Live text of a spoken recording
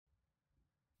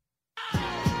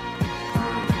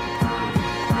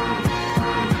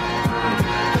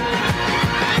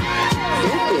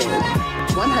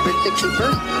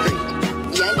61st Street,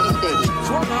 Yankee Stadium.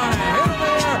 Swung on a hit in the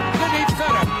air to deep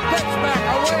center. Gets back,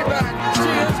 away back. She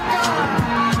is gone.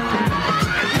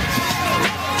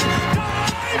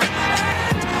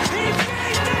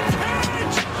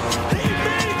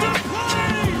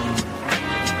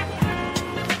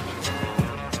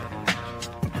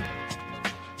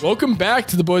 Welcome back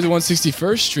to the boys at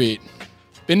 161st Street.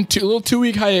 Been a little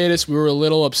 2-week hiatus. We were a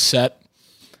little upset.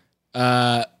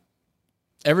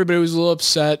 Everybody was a little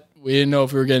upset. We didn't know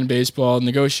if we were getting baseball.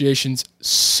 Negotiations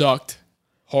sucked.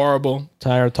 Horrible.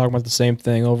 Tired of talking about the same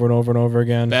thing over and over and over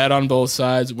again. Bad on both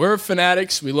sides. We're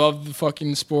fanatics. We love the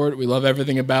fucking sport. We love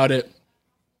everything about it.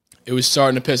 It was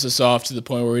starting to piss us off to the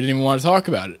point where we didn't even want to talk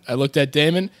about it. I looked at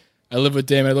Damon. I live with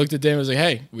Damon. I looked at Damon. I was like,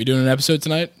 hey, are we doing an episode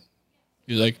tonight?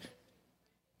 He was like,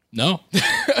 no.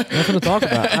 Nothing to talk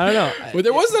about. I don't know. Well,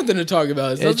 there was nothing to talk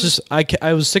about. It's just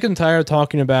I was sick and tired of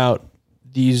talking about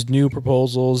these new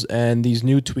proposals and these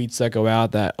new tweets that go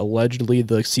out that allegedly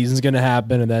the season's going to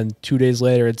happen, and then 2 days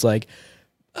later it's like,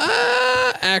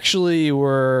 actually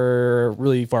we're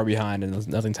really far behind and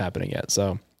nothing's happening yet.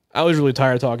 So I was really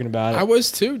tired of talking about it. I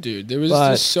was too, dude. There was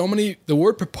just so many. The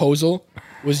word proposal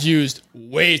was used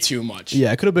way too much.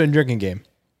 Yeah, it could have been a drinking game.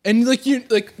 And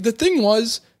the thing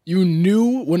was, you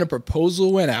knew when a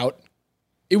proposal went out,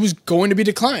 it was going to be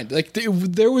declined. Like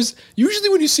there was usually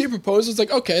when you see a proposal, it's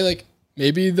like, okay, like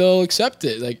maybe they'll accept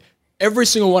it. Like every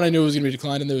single one I knew was going to be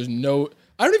declined, and there was no.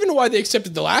 I don't even know why they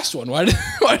accepted the last one. Why did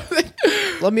they?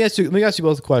 Let me ask you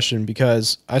both a question,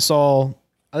 because I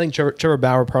think Trevor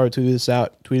Bauer probably tweeted this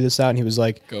out, and he was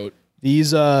like, "Goat.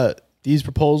 These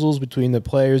proposals between the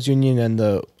players union and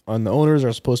the owners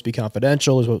are supposed to be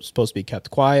confidential. They're supposed to be kept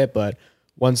quiet, but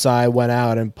one side went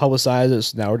out and publicized it,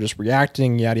 so now we're just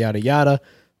reacting, yada, yada, yada."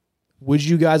 Would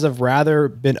you guys have rather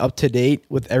been up to date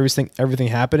with everything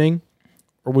happening?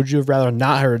 Or would you have rather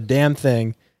not heard a damn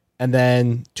thing, and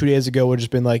then 2 days ago would have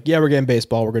just been like, yeah, we're getting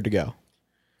baseball, we're good to go?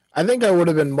 I think I would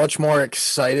have been much more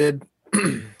excited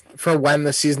for when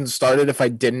the season started if I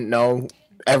didn't know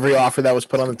every offer that was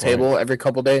put on the table every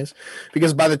couple days.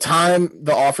 Because by the time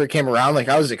the offer came around, like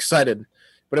I was excited.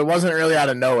 But it wasn't really out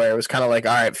of nowhere. It was kind of like,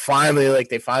 all right, finally, like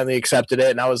they finally accepted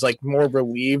it. And I was like more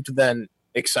relieved than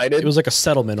excited. It was like a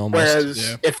settlement almost.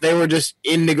 Whereas if they were just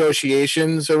in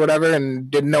negotiations or whatever and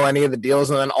didn't know any of the deals,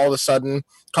 and then all of a sudden, a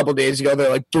couple days ago, they're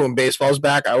like, boom, baseball's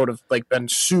back, I would have like been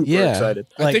super excited.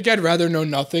 I think I'd rather know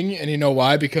nothing. And you know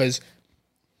why? Because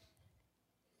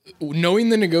knowing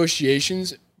the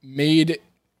negotiations made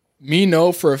me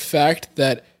know for a fact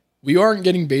that we aren't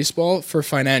getting baseball for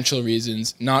financial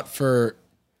reasons, not for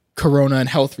Corona and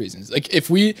health reasons. Like if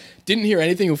we didn't hear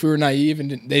anything, if we were naive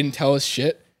and they didn't tell us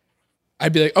shit,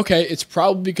 I'd be like, okay, it's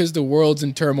probably because the world's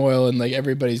in turmoil and like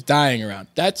everybody's dying around.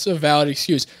 That's a valid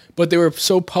excuse. But they were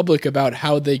so public about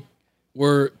how they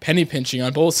were penny pinching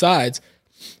on both sides,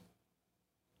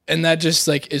 and that just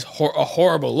like is a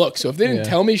horrible look. So if they didn't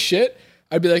tell me shit,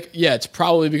 I'd be like, yeah, it's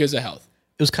probably because of health.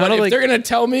 It was kind of like if they're gonna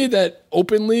tell me that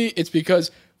openly, it's because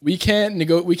we can't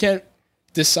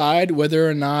decide whether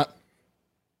or not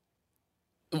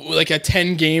like a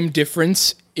 10-game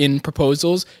difference in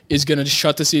proposals is going to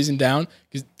shut the season down,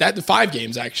 because that 5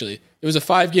 games actually, it was a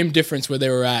 5-game difference where they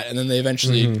were at, and then they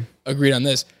eventually agreed on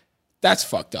this. That's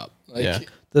fucked up. Like,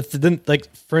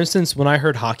 like for instance, when I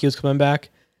heard hockey was coming back,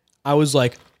 I was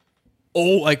like,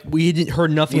 oh, like we didn't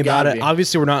heard nothing about it.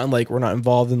 Obviously, we're not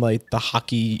involved in like the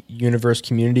hockey universe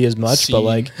community as much, but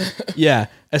like, yeah.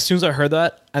 As soon as I heard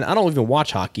that, and I don't even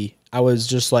watch hockey, I was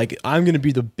just like, I'm going to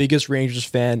be the biggest Rangers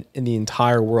fan in the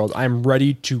entire world. I'm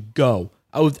ready to go.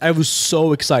 I was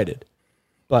so excited.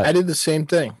 But I did the same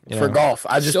thing for golf.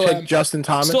 I just picked Justin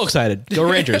Thomas. Still excited. Go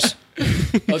Rangers. I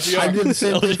did the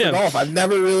same thing for golf. I've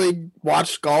never really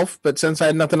watched golf, but since I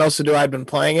had nothing else to do, I'd been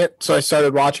playing it. So I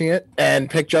started watching it and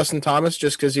picked Justin Thomas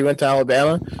just because he went to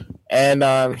Alabama.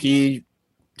 And he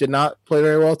did not play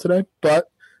very well today, but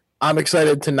I'm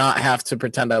excited to not have to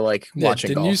pretend I like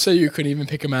watching golf. Didn't you say you couldn't even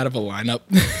pick him out of a lineup?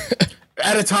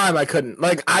 At a time, I couldn't.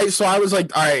 I was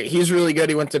like, all right, he's really good.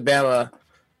 He went to Bama.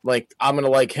 Like, I'm going to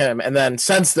like him. And then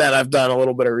since then, I've done a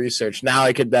little bit of research. Now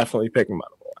I could definitely pick him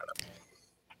out of the lineup.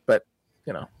 But,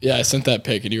 you know. Yeah, I sent that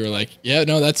pic, and you were like, yeah,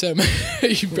 no, that's him.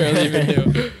 You barely even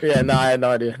knew. Yeah, no, I had no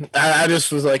idea. I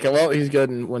just was like, well, he's good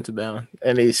and went to Bama.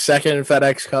 And he's second in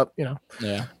FedEx Cup, you know.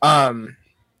 Yeah.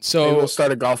 So maybe we'll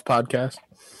start a golf podcast.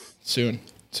 Soon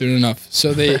enough.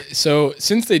 So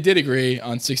since they did agree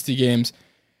on 60 games,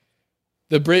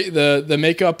 the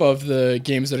makeup of the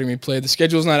games that are going to be played, the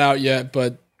schedule's not out yet,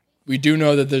 but we do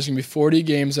know that there's going to be 40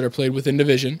 games that are played within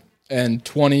division and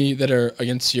 20 that are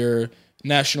against your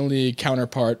National League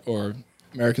counterpart or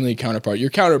American League counterpart. Your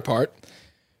counterpart.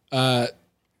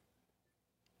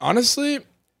 honestly,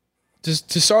 just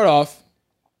to start off,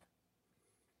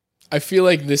 I feel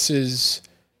like this is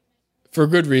for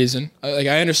good reason. Like,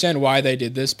 I understand why they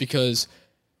did this, because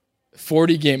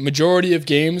majority of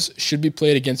games should be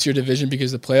played against your division,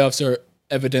 because the playoffs are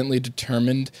evidently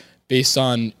determined based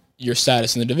on your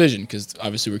status in the division, because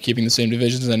obviously we're keeping the same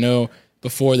divisions. I know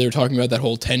before they were talking about that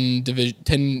whole 10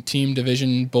 team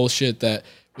division bullshit that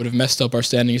would have messed up our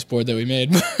standings board that we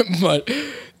made, but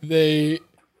they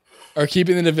are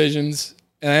keeping the divisions,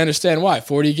 and I understand why.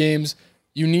 40 games,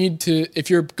 you need to, if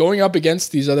you're going up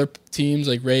against these other teams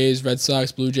like Rays, Red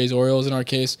Sox, Blue Jays, Orioles in our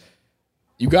case,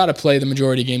 you got to play the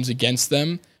majority of games against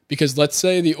them, because let's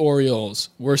say the Orioles,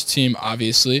 worst team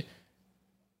obviously,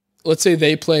 let's say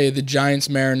they play the Giants,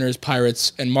 Mariners,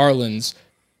 Pirates, and Marlins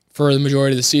for the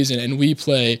majority of the season, and we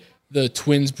play the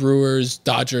Twins, Brewers,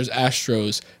 Dodgers,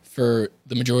 Astros for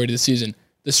the majority of the season.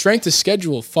 The strength of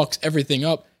schedule fucks everything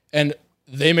up, and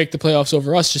they make the playoffs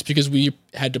over us just because we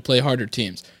had to play harder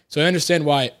teams. So I understand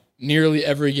why nearly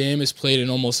every game is played in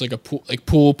almost like a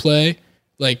pool play,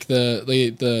 like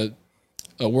the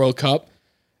World Cup,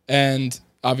 and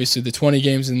obviously the 20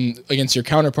 games against your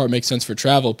counterpart makes sense for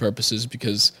travel purposes,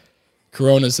 because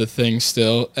Corona's the thing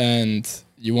still, and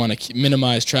you want to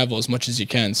minimize travel as much as you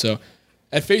can. So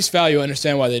at face value, I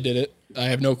understand why they did it. I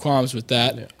have no qualms with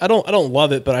that. Yeah. I don't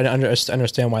love it, but I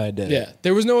understand why they did it. Yeah,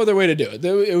 there was no other way to do it.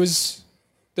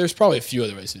 There's probably a few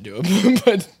other ways to do it,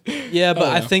 but yeah, but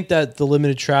I think that the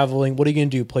limited traveling. What are you going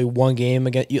to do? Play one game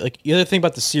again? The other thing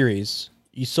about the series,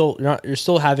 you're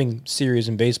still having series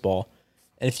in baseball,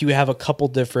 and if you have a couple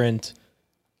different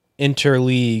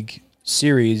interleague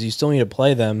series, you still need to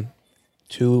play them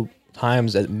 2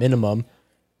 times at minimum.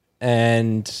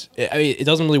 And it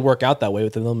doesn't really work out that way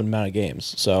with the limited amount of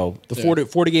games. So the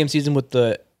 40 game season with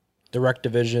the direct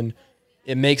division,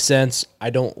 it makes sense. I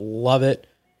don't love it,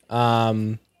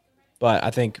 but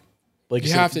I think like I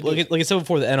said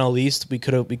before, the NL East, we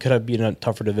could have been a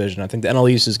tougher division. I think the NL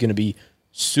East is going to be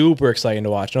super exciting to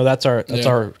watch. No, that's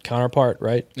our counterpart,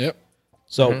 right? Yep.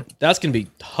 So that's going to be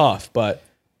tough, but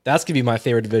that's going to be my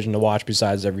favorite division to watch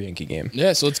besides every Yankee game.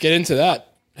 Yeah. So let's get into that.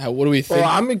 What do we think? Well,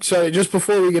 I'm excited. Just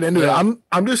before we get into it,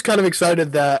 I'm just kind of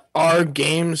excited that our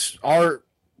games, our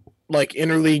like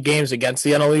interleague games against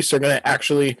the NL East, are going to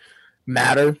actually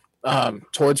matter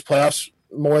towards playoffs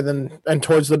more than and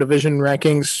towards the division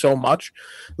rankings so much.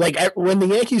 Like when the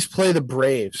Yankees play the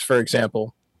Braves, for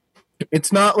example,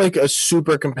 it's not like a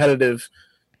super competitive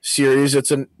series. It's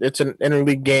an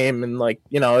interleague game, and like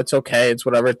it's okay. It's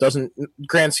whatever. It doesn't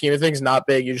grand scheme of things not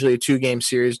big. Usually a 2-game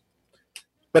series.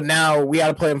 But now we got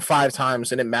to play them 5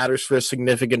 times, and it matters for a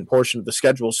significant portion of the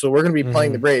schedule. So we're going to be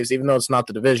playing the Braves, even though it's not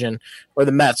the division, or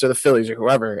the Mets, or the Phillies, or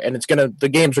whoever. And the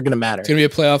games are going to matter. It's going to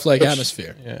be a playoff-like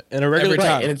atmosphere. Yeah, in a regular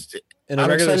time. And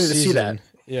I'm excited to see that.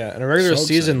 Yeah, in a regular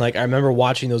season, like I remember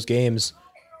watching those games,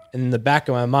 and in the back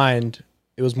of my mind,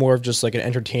 it was more of just like an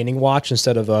entertaining watch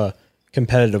instead of a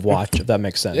competitive watch, if that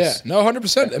makes sense. Yeah, no,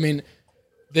 100%. I mean,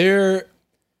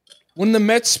 when the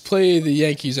Mets play the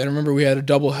Yankees, I remember we had a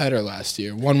doubleheader last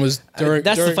year. One was during.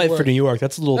 That's the fight for New York.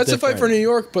 That's a little. That's different. the fight for New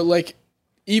York, but like,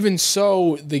 even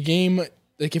so, the game,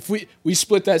 like if we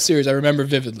split that series, I remember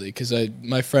vividly because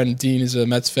my friend Dean is a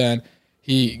Mets fan.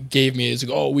 He gave me, he's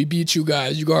like, "Oh, we beat you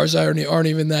guys. You guys aren't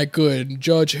even that good.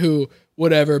 Judge who,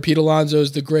 whatever. Pete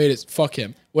Alonso's the greatest. Fuck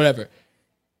him. Whatever."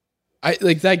 I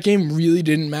like that game really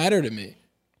didn't matter to me,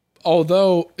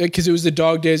 although because it was the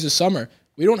dog days of summer.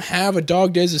 We don't have a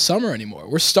dog days of summer anymore.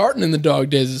 We're starting in the dog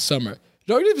days of summer.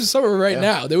 Dog days of summer right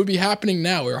now. They would be happening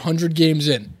now. We're 100 games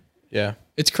in. Yeah.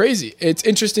 It's crazy. It's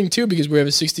interesting, too, because we have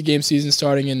a 60-game season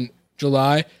starting in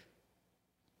July.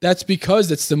 That's because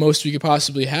that's the most we could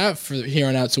possibly have for here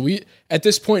on out. So at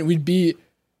this point, we'd be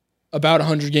about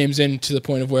 100 games in to the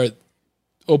point of where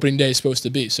opening day is supposed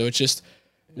to be. So it's just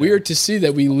weird to see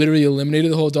that we literally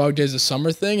eliminated the whole dog days of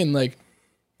summer thing. And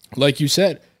like you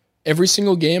said, every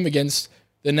single game against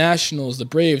the Nationals, the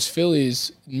Braves,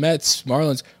 Phillies, Mets,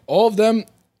 Marlins, all of them,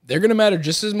 they're going to matter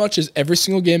just as much as every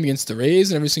single game against the Rays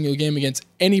and every single game against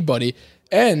anybody.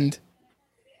 And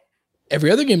every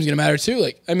other game is going to matter too.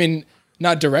 Like, I mean,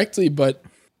 not directly, but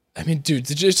I mean, dude,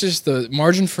 it's just the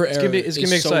margin for error it's gonna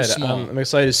be so exciting. small. I'm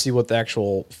excited to see what the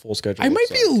actual full schedule I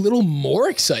looks might be like. a little more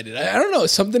excited. I don't know.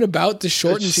 Something about the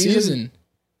shortened season.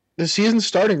 The season's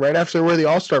starting right after where the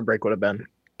All-Star break would have been.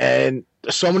 And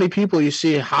so many people, you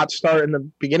see a hot start in the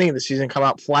beginning of the season come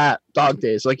out flat, dog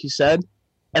days, like you said,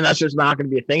 and that's just not going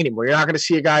to be a thing anymore. You're not going to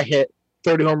see a guy hit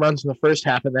 30 home runs in the first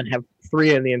half and then have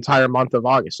 3 in the entire month of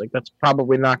August. Like, that's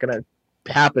probably not going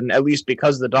to happen, at least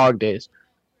because of the dog days.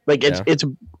 Like, it's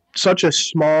such a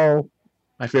small,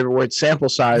 my favorite word, sample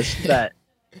size that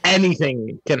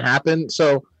anything can happen.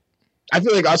 So I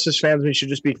feel like us as fans, we should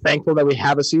just be thankful that we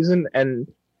have a season, and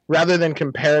rather than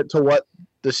compare it to what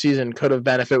the season could have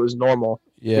been if it was normal,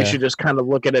 we should just kind of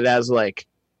look at it as like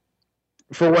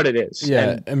for what it is. Yeah,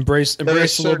 and embrace a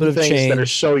little bit of things change that are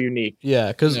so unique. Yeah,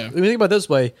 because when you think about it this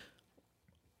way,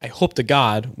 I hope to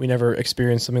God we never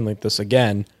experience something like this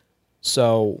again.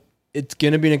 So it's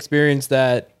going to be an experience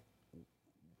that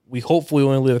we hopefully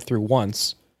only live through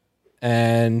once.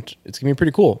 And it's going to be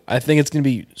pretty cool. I think it's going to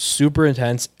be super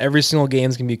intense. Every single game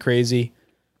is going to be crazy.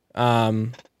 It's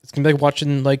going to be like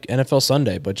watching like NFL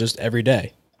Sunday, but just every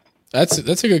day. That's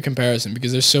a good comparison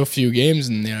because there's so few games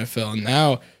in the NFL. And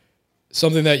now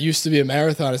something that used to be a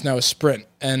marathon is now a sprint.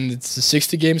 And it's a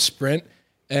 60-game sprint.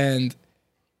 And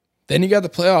then you got the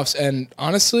playoffs. And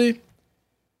honestly,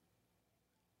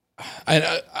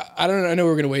 I don't know. I know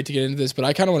we're going to wait to get into this, but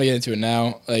I kind of want to get into it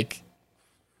now. Like,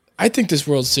 I think this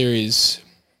World Series,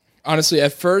 honestly,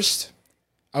 at first,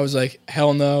 I was like,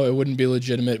 hell no, it wouldn't be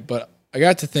legitimate. But I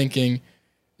got to thinking,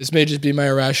 this may just be my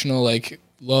irrational, like,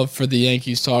 love for the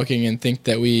Yankees talking and think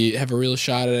that we have a real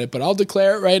shot at it. But I'll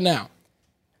declare it right now.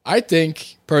 I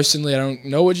think, personally, I don't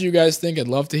know what you guys think. I'd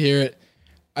love to hear it.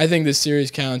 I think this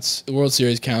series counts. The World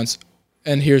Series counts.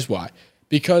 And here's why.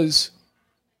 Because,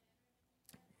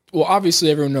 well,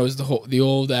 obviously everyone knows the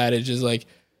old adage is like,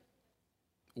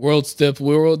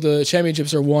 the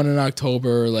championships are won in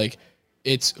October. Like,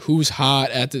 it's who's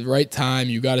hot at the right time.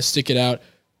 You got to stick it out.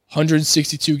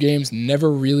 162 games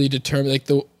never really determined. Like,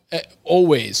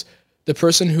 always the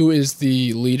person who is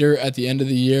the leader at the end of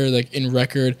the year, like in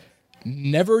record,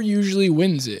 never usually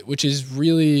wins it, which is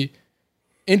really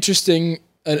interesting.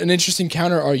 An interesting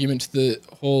counter argument to the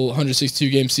whole 162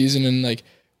 game season, and like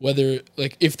whether,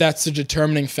 like, if that's the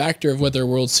determining factor of whether a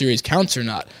World Series counts or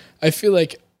not. I feel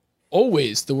like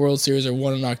always the World Series are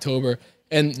won in October.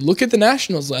 And look at the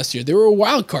Nationals last year. They were a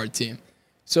wild card team.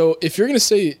 So if you're going to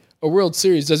say a World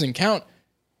Series doesn't count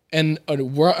and a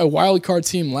wild card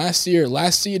team last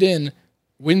seed in,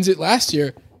 wins it last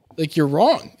year, like, you're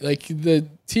wrong. Like, the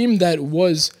team that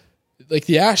was like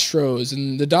the Astros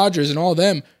and the Dodgers and all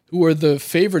them, who were the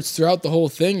favorites throughout the whole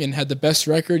thing and had the best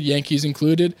record, Yankees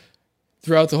included,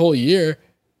 throughout the whole year,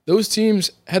 those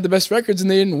teams had the best records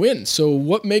and they didn't win. So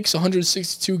what makes a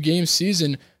 162-game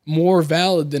season more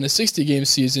valid than a 60-game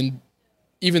season,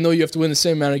 even though you have to win the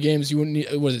same amount of games? You wouldn't need,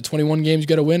 what is it, 21 games you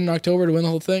got to win in October to win the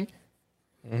whole thing?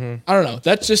 Mm-hmm. I don't know.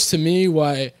 That's just, to me,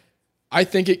 why I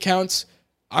think it counts.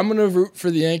 I'm going to root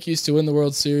for the Yankees to win the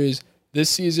World Series this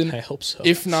season. I hope so.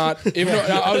 If not,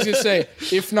 I was going to say,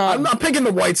 if not. I'm not picking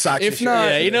the White Sox. If not.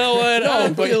 Yeah, you know what? No,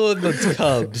 I'm feeling the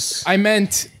Cubs. I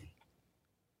meant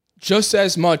just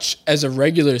as much as a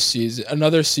regular season,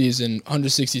 another season,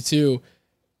 162.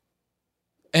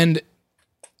 And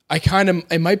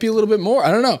it might be a little bit more. I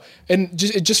don't know. And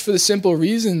just for the simple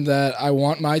reason that I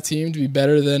want my team to be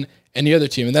better than any other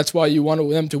team. And that's why you want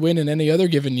them to win in any other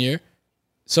given year.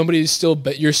 You're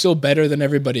still better than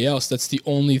everybody else. That's the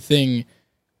only thing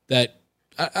that,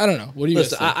 I don't know. What do you guys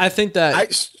think? I think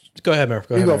that. Go ahead, Murph.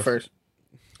 Go first.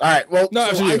 All right. Well, no,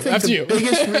 after you. I think the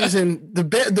biggest reason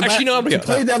Actually, no, I'm going to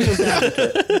play devil's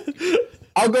advocate.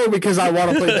 I'll go because I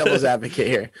want to play devil's advocate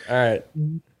here. All right.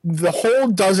 The whole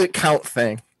does it count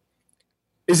thing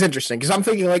is interesting because I'm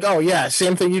thinking like, oh yeah,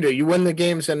 same thing you do. You win the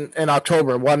games in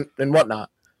October and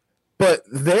whatnot. But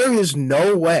there is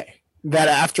no way that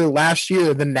after last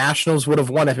year the Nationals would have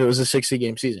won if it was a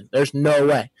 60-game season. There's no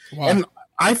way. Why? And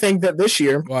I think that this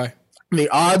year, why? The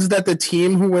odds that the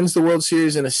team who wins the World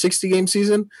Series in a 60-game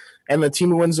season and the team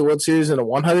who wins the World Series in a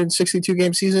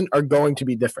 162-game season are going to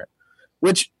be different,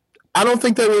 which I don't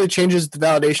think that really changes the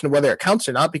validation of whether it counts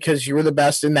or not because you were the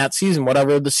best in that season,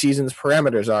 whatever the season's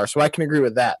parameters are. So I can agree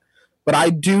with that. But I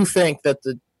do think that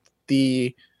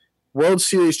the World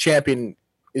Series champion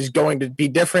is going to be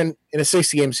different in a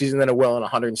 60-game season than it will in a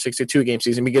 162-game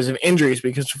season because of injuries,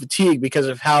 because of fatigue, because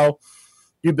of how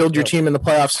you build your team in the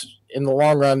playoffs in the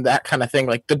long run, that kind of thing.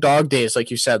 Like the dog days,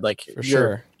 like you said, like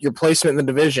your placement in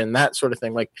the division, that sort of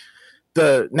thing. Like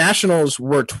the Nationals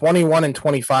were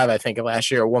 21-25, I think, last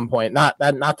year at one point. Not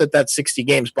that that's 60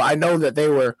 games, but I know that they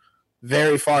were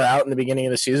very far out in the beginning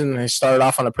of the season. And they started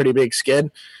off on a pretty big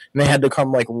skid, and they had to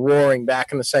come like roaring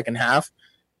back in the second half.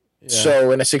 Yeah.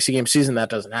 So in a 60-game season, that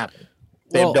doesn't happen.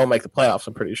 They don't make the playoffs,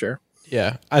 I'm pretty sure.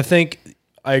 Yeah, I think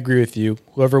I agree with you.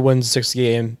 Whoever wins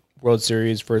 60-game World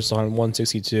Series versus on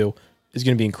 162 is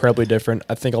going to be incredibly different.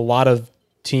 I think a lot of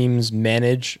teams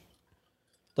manage,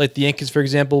 like the Yankees, for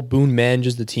example, Boone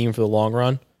manages the team for the long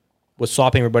run with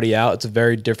swapping everybody out. It's a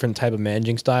very different type of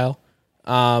managing style.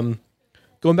 Going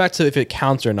back to if it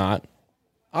counts or not,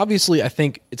 obviously I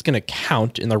think it's going to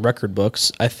count in the record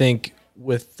books. I think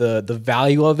with the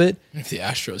value of it. If the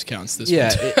Astros counts this Yeah,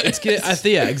 one. it's good.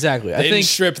 Yeah, exactly. They I didn't think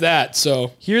strip that,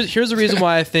 so here's the reason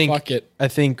why I think fuck it. I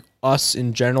think us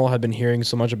in general have been hearing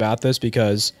so much about this,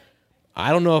 because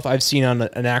I don't know if I've seen on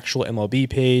an actual MLB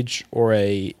page or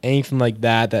anything like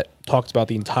that talks about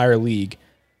the entire league.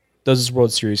 Does this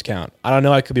World Series count? I don't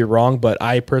know. I could be wrong, but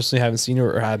I personally haven't seen it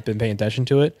or haven't been paying attention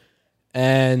to it.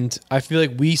 And I feel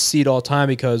like we see it all the time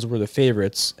because we're the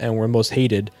favorites and we're most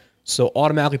hated. So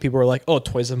automatically people are like, oh,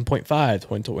 27.5,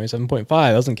 27.5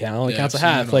 doesn't count. It only counts a I've seen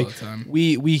half. it all Like the time.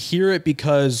 we hear it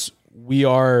because we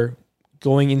are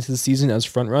going into the season as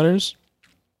front runners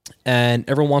and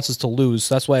everyone wants us to lose.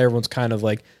 So that's why everyone's kind of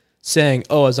like saying,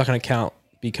 oh, it's not going to count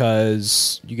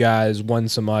because you guys won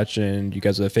so much and you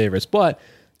guys are the favorites. But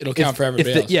It'll count for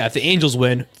everybody else. if the Angels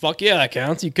win, fuck yeah, that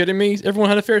counts. You kidding me? Everyone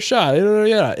had a fair shot.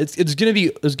 Yeah, there's gonna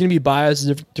be bias,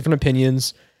 different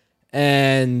opinions,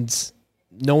 and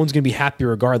no one's gonna be happy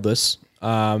regardless. But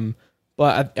I'm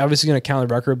obviously gonna count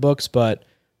the record books. But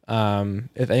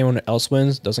if anyone else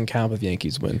wins, doesn't count if the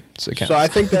Yankees win. So it counts. So I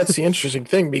think that's the interesting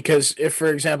thing, because if,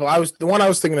 for example, I was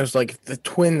thinking is like if the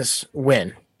Twins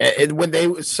win, when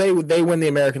they say they win the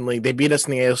American League, they beat us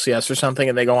in the ALCS or something,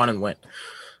 and they go on and win.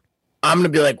 I'm going to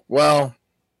be like, well,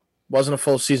 wasn't a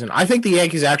full season. I think the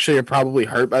Yankees actually are probably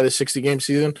hurt by the 60-game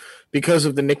season because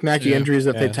of the knick-knacky injuries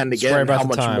that they tend to get, and how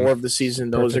much more of the season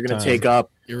those are going to take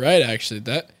up. You're right, actually.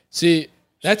 That's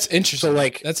interesting. So,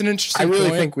 like, that's an interesting I really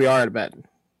point. think we are at bed.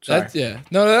 Sorry.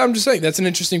 No, I'm just saying that's an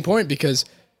interesting point, because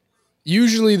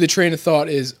usually the train of thought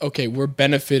is, okay, we're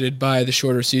benefited by the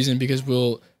shorter season because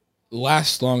we'll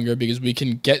last longer because we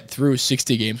can get through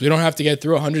 60 games. We don't have to get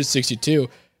through 162.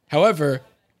 However,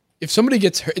 if somebody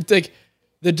gets hurt, it's like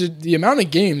the amount of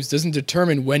games doesn't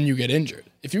determine when you get injured.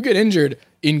 If you get injured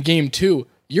in game 2,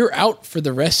 you're out for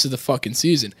the rest of the fucking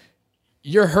season.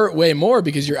 You're hurt way more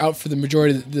because you're out for the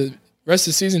majority of the rest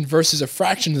of the season versus a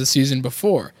fraction of the season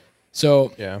before.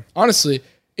 So, honestly,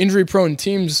 injury-prone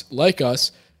teams like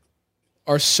us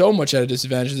are so much at a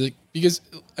disadvantage because,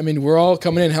 I mean, we're all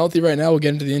coming in healthy right now. We'll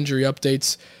get into the injury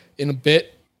updates in a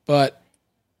bit, but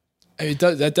I mean,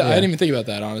 I didn't even think about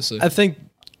that, honestly. I think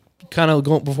kind of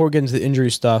going before we get into the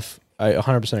injury stuff, I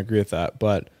 100% agree with that.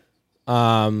 But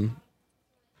I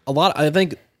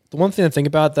think the one thing to think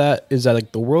about that is that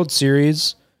like the World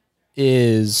Series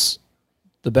is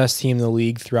the best team in the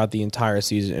league throughout the entire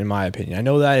season, in my opinion. I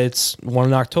know that it's won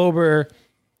in October,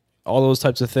 all those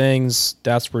types of things.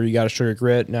 That's where you got to show your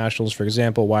grit. Nationals, for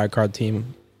example, wild card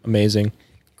team, amazing.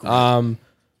 But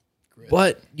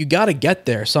you got to get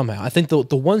there somehow. I think the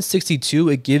 162,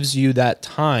 it gives you that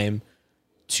time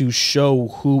to show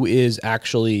who is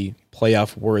actually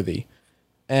playoff worthy.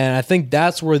 And I think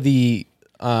that's where it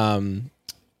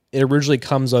originally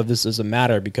comes of this as a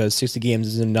matter, because 60 games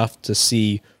is enough to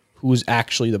see who's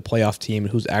actually the playoff team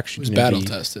and who's actually battle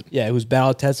tested. Yeah, who's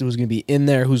battle tested, who's going to be in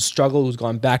there, who's struggled, who's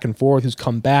gone back and forth, who's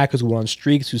come back, who's gone on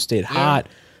streaks, who stayed hot,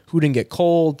 who didn't get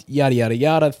cold, yada, yada,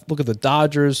 yada. Look at the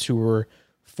Dodgers, who were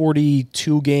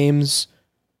 42 games.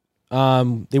 They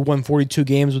won 42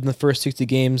 games within the first 60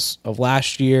 games of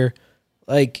last year.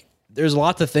 Like, there's a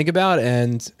lot to think about,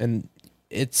 and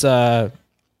it's in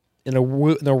a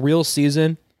real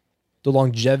season, the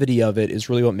longevity of it is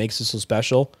really what makes it so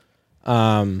special.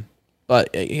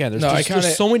 But yeah,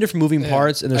 there's so many different moving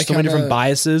parts, and there's so many different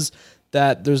biases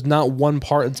that there's not one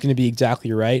part that's going to be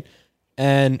exactly right.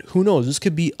 And who knows? This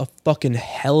could be a fucking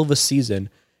hell of a season,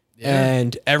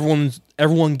 and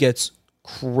everyone gets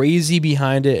crazy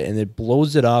behind it, and it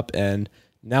blows it up. And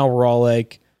now we're all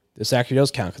like, this actually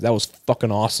does count because that was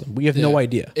fucking awesome. We have no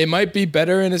idea. It might be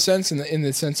better in a sense, in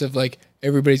the sense of like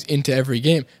everybody's into every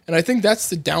game, and I think that's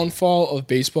the downfall of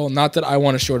baseball. Not that I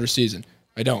want a shorter season.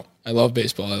 I don't. I love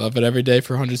baseball. I love it every day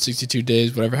for 162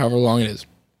 days, however long it is.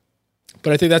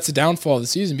 But I think that's the downfall of the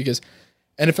season, because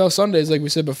NFL Sundays, like we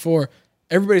said before,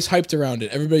 everybody's hyped around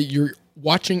it. You're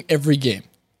watching every game.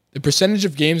 The percentage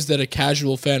of games that a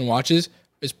casual fan watches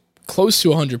is close to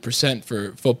 100%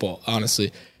 for football,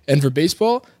 honestly. And for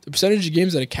baseball, the percentage of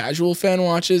games that a casual fan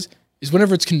watches is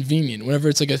whenever it's convenient. Whenever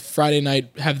it's like a Friday night,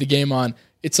 have the game on,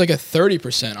 it's like a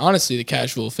 30%, honestly, the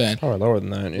casual fan. Or lower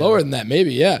than that. Lower than that,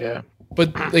 maybe, yeah.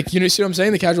 But, like, you know, see what I'm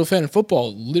saying? The casual fan in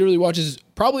football literally watches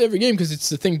probably every game because it's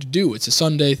the thing to do. It's a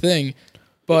Sunday thing.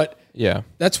 But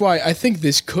that's why I think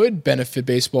this could benefit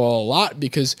baseball a lot,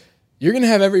 because you're going to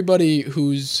have everybody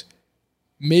who's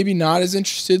maybe not as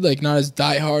interested, like not as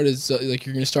diehard as like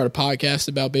you're going to start a podcast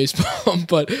about baseball,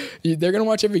 but they're going to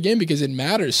watch every game because it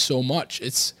matters so much.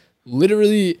 It's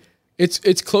literally,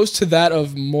 it's close to that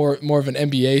of more of an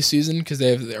NBA season because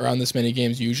they have around this many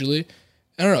games usually.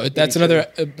 I don't know. That's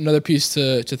another piece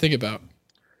to think about.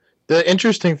 The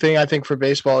interesting thing I think for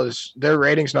baseball is their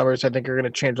ratings numbers I think are going to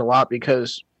change a lot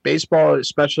because baseball,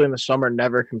 especially in the summer,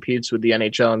 never competes with the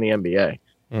NHL and the NBA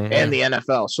and the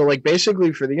NFL. So like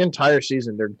basically for the entire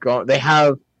season, they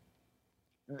have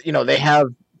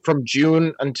from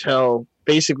June until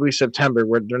basically September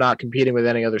where they're not competing with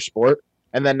any other sport.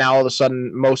 And then now all of a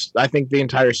sudden, I think the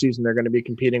entire season they're going to be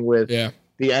competing with the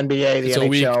NBA, the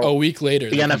NHL, a week later,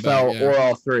 the NFL, or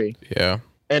all three. Yeah.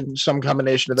 And some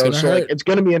combination of those. So like, it's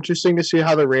going to be interesting to see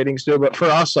how the ratings do. But for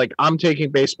us, like I'm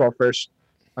taking baseball first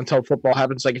until football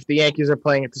happens. Like if the Yankees are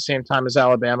playing at the same time as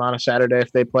Alabama on a Saturday,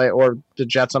 if they play, or the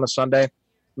Jets on a Sunday,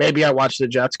 maybe I watch the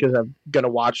Jets because I'm going to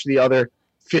watch the other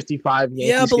 55 Yankees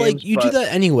Yeah, but like games, you do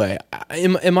that anyway.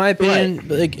 In my opinion,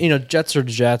 like Jets are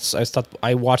Jets.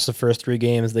 I watch the first 3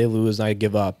 games, they lose, and I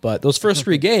give up. But those first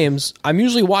 3 games, I'm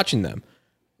usually watching them.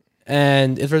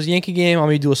 And if there's a Yankee game, I'm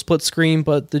gonna do a split screen.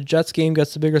 But the Jets game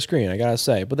gets the bigger screen. I gotta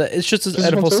say, but it's just an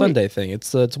NFL Sunday thing.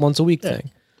 It's once a week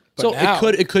thing. But so now,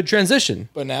 it could transition.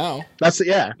 But now that's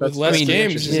with less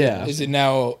games. Is it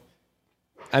now?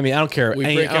 I mean, I don't care. We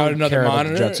break out another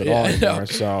monitor. The Jets at all anymore,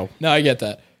 so no, I get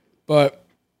that, but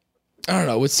I don't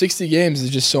know. With 60 games,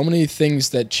 there's just so many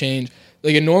things that change.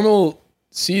 Like a normal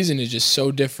season is just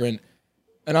so different.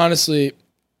 And honestly,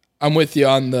 I'm with you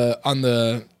on the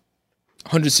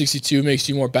 162 makes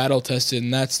you more battle tested,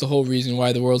 and that's the whole reason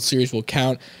why the World Series will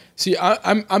count. See,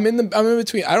 I'm in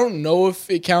between. I don't know if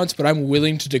it counts, but I'm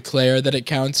willing to declare that it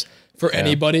counts for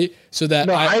anybody. So that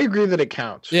I agree that it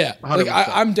counts. Yeah, like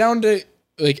I'm down to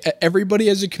like everybody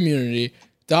as a community.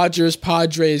 Dodgers,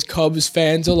 Padres, Cubs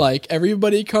fans alike.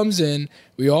 Everybody comes in.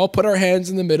 We all put our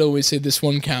hands in the middle. We say this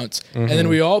one counts, and then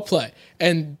we all play.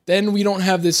 And then we don't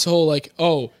have this whole like,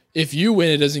 oh, if you win,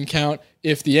 it doesn't count.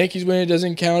 If the Yankees win, it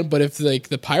doesn't count. But if like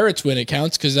the Pirates win, it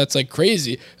counts because that's like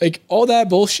crazy. Like all that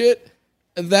bullshit.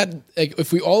 That like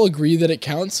if we all agree that it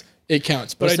counts, it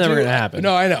counts. But it's never gonna happen.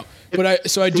 No, I know. But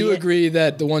I do agree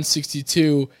that the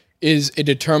 162 is a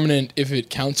determinant if it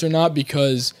counts or not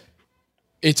because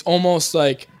it's almost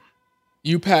like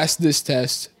you passed this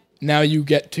test. Now you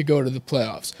get to go to the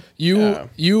playoffs.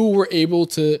 You were able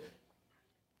to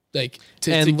like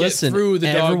to get through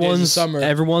the dog days of summer.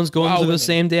 Everyone's going through the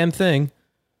same damn thing.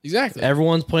 Exactly.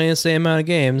 Everyone's playing the same amount of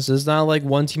games. It's not like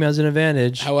one team has an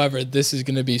advantage. However, this is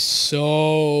going to be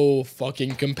so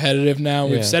fucking competitive now.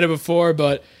 We've said it before,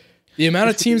 but the amount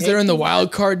of teams that are in the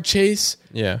wild card chase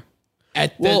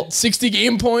at the 60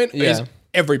 game point is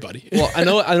everybody. Well, I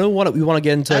know what we want to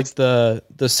get into like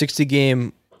the 60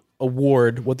 game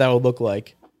award, what that would look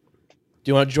like. Do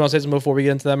you want to say something before we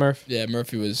get into that, Murph? Yeah,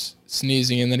 Murphy was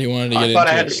sneezing and then he wanted to get into it. I thought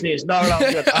I had to sneeze.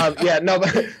 No.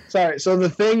 But sorry. So the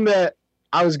thing that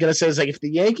I was gonna say is like if the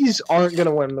Yankees aren't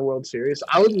gonna win the World Series,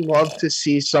 I would love to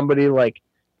see somebody like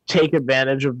take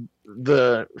advantage of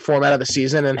the format of the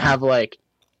season and have like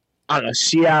I don't know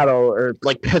Seattle or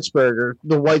like Pittsburgh or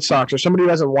the White Sox or somebody who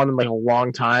hasn't won in like a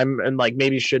long time and like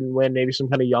maybe shouldn't win, maybe some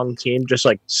kind of young team just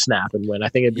like snap and win. I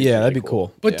think it'd be that'd be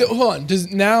cool. But hold on,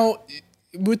 does now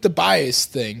with the bias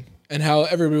thing and how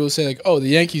everybody will say like, oh, the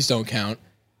Yankees don't count.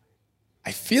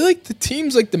 I feel like the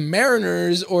teams like the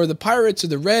Mariners or the Pirates or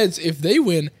the Reds, if they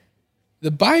win,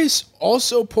 the bias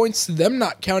also points to them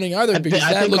not counting either because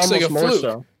that looks like a fluke.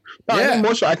 So. No, I think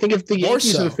more so. I think if the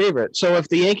Yankees are the favorite, so if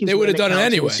the Yankees they would have done it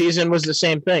anyway. The season was the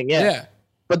same thing, yeah.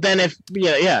 But then if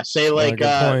say like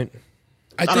point.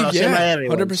 I think say Miami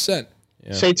 100%.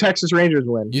 Yeah. Say Texas Rangers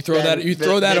win. You throw that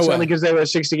away because they were a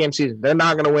 60-game season. They're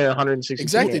not going to win 160.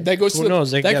 Exactly. That goes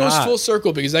full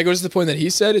circle because that goes to the point that he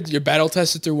said. You're battle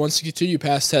tested through 162. You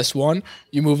pass test 1.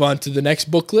 You move on to the next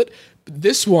booklet. But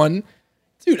this one,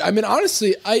 dude. I mean,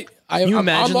 honestly, I'm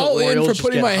all in for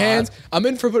putting my hands. I'm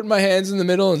in for putting my hands in the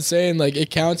middle and saying like it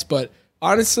counts. But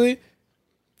honestly,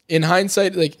 in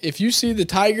hindsight, like if you see the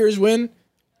Tigers win,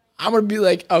 I'm gonna be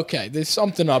like, okay, there's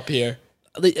something up here.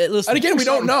 Listen, and again, we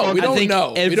don't know. We don't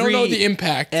know. We don't know the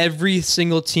impact. Every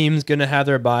single team's going to have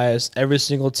their bias. Every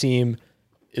single team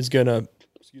is going to...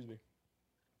 Excuse me.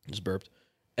 Just burped.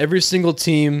 Every single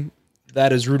team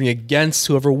that is rooting against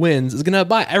whoever wins is going to have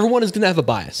bias. Everyone is going to have a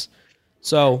bias.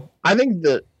 So... I think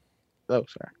the... Oh,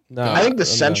 sorry. No, I think the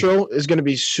Central is going to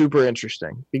be super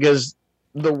interesting because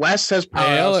the West has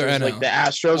powerhouses like the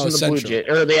Astros and the Blue Jays,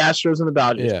 or the Astros and the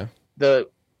Dodgers. Yeah. The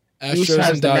East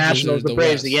has the Nationals, the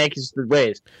Braves, the Yankees, the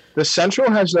Rays. The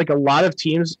Central has like a lot of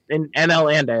teams in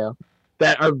NL and AL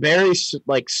that are very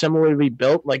like similarly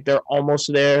built. Like they're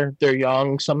almost there. They're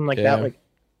young, something like that. Like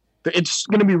it's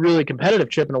going to be really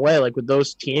competitive chipping away like with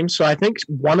those teams. So I think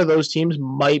one of those teams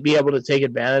might be able to take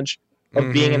advantage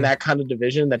of being in that kind of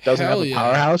division that doesn't have a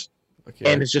powerhouse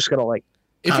and is just going to like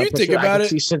If you think I about could it,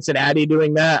 see Cincinnati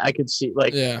doing that. I could see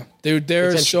yeah, there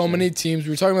are It's so many teams. We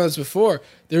were talking about this before.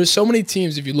 There are so many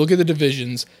teams. If you look at the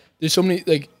divisions, there's so many.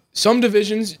 Like some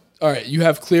divisions, all right, you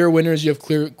have clear winners, you have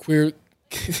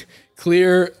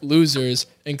clear losers,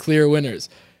 and clear winners.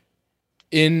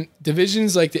 In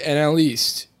divisions like the NL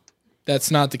East,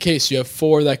 that's not the case. You have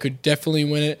 4 that could definitely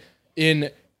win it. In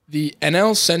the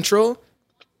NL Central,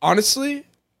 honestly,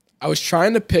 I was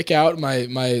trying to pick out my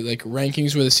like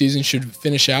rankings where the season should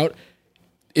finish out.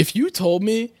 If you told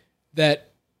me that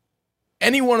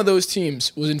any one of those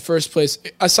teams was in first place,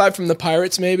 aside from the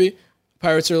Pirates, maybe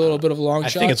Pirates are a little bit of a long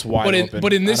shot. I think it's wide open.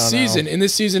 But in this I don't know.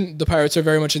 season, the Pirates are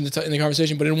very much in the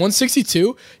conversation. But in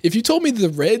 162, if you told me the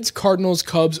Reds, Cardinals,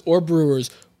 Cubs, or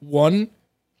Brewers won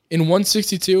in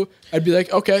 162, I'd be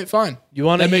like, okay, fine.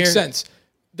 That makes sense.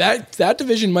 That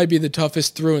division might be the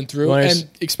toughest through and through, and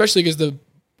especially because the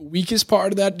weakest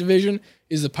part of that division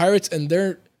is the Pirates, and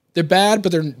they're bad,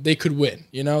 but they could win.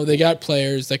 You know, they got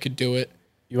players that could do it.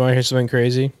 You want to hear something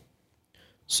crazy?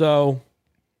 So,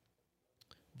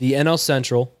 the NL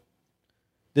Central,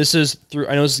 this is through,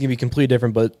 I know this is going to be completely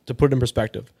different, but to put it in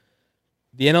perspective,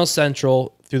 the NL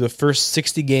Central through the first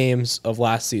 60 games of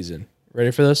last season.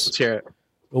 Ready for this? Let's hear it.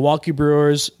 Milwaukee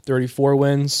Brewers, 34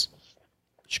 wins.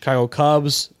 Chicago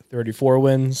Cubs, 34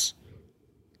 wins.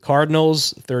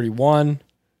 Cardinals, 31.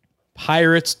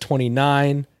 Pirates,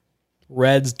 29.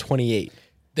 Reds, 28.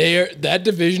 That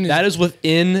division That is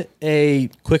within a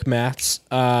quick maths.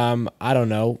 I don't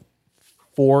know,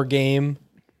 4-game.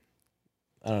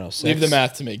 I don't know. 6. Leave the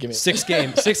math to me. Give me 6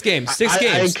 games. 6 games.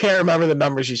 I can't remember the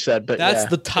numbers you said, but That's yeah.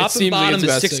 the top and seems like bottom it's is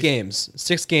about 6 6. games.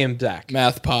 6 games, Zach.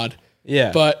 math pod.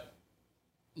 Yeah, But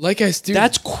like I do,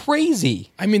 that's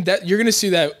crazy. I mean that you're gonna see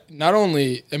that not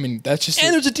only. I mean that's just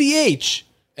And there's a DH.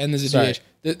 and there's a Sorry.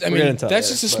 DH. I We're mean gonna tell that's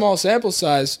you, just a but- small sample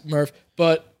size, Murph.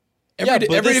 But Yeah, but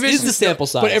this division is the sample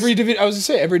size. But every division, I was gonna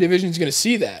say every division is gonna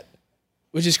see that,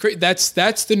 which is great. That's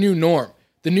the new norm.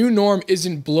 The new norm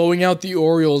isn't blowing out the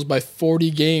Orioles by 40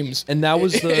 games. And that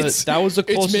was the It's closest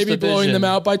It's maybe blowing division. them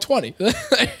out by 20.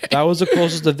 That was the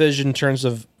closest division in terms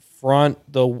of front,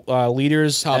 the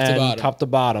leaders, Top to and bottom. top to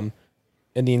bottom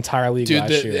in the entire league Dude, last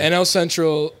the year. NL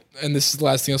Central, and this is the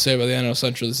last thing I'll say about the NL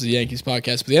Central. This is the Yankees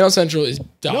podcast, but the NL Central is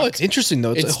docked. No, it's interesting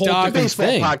though. It's It's a whole dark different baseball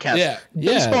thing. podcast. Yeah.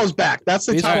 Baseball's back. That's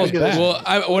the Baseball's topic of this. back.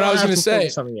 Well, what I was have going to to say,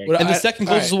 focus on the Yankees. what And the I- second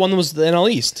all right. closest one was the NL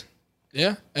East.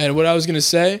 Yeah, and what I was going to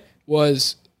say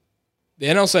was the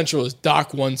NL Central is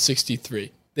Doc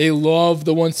 163. They love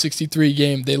the 163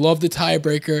 game. They love the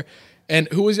tiebreaker. And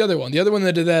who was the other one? The other one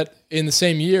that did that in the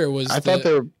same year was I thought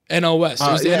they were NL West. It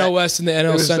was the yeah. NL West and the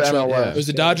NL was the Central. NL West, It was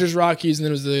the yeah. Dodgers Rockies, and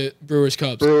then it was the Brewers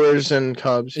Cubs. Brewers and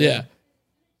Cubs. Yeah.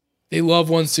 They love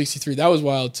 163. That was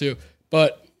wild too.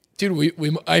 But dude,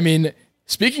 I mean,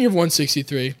 speaking of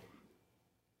 163,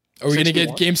 are we going to get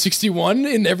 61? game 61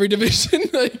 in every division?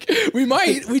 Like we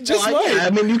might. We just might. I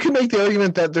mean, you can make the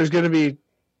argument that there's going to be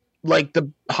like the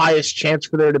highest chance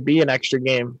for there to be an extra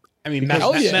game. I mean,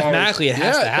 Hell yeah. mathematically, it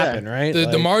has Yeah, to happen, right? The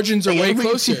Like, margins are way Maybe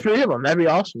we see closer. 3 of them. That'd be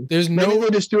awesome. There's Maybe no they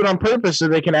just do it on purpose so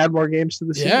they can add more games to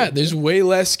the season. Yeah, there's way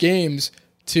less games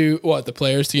to the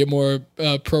players to get more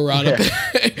pro rata.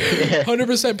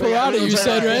 100% pro rata. You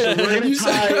said right. You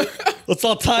said let's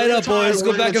all tie it up, boys.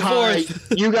 Go back and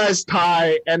forth. You guys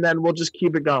tie, and then we'll just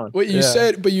keep it going. what you Yeah.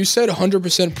 said, but you said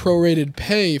 100% prorated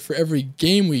pay for every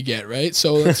game we get, right?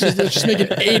 So let's just make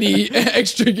it 80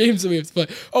 extra games that we have to play.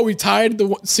 Oh, we tied the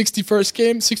 61st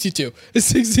game, 62,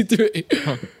 63.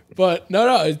 But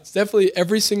no, it's definitely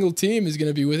every single team is going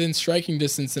to be within striking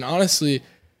distance. And honestly,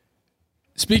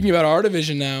 speaking about our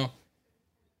division now,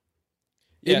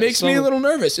 Yeah, it makes me a little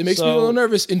nervous. It makes me a little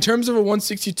nervous. In terms of a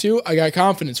 162, I got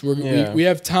confidence. Yeah. We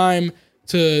have time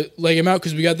to leg him out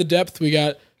because we got the depth. We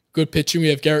got good pitching. We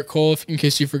have Garrett Cole, in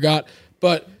case you forgot.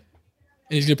 And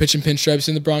he's going to pitch in pinstripes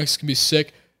in the Bronx. It's going to be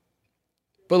sick.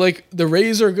 But, like, the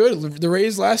Rays are good. The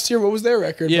Rays last year, what was their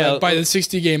record? Yeah, By the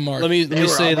 60-game mark. Let me They were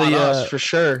say up on the us for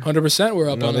sure. 100% we're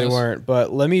up no, on they us. weren't.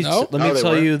 But let me No? No, they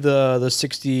tell weren't. you the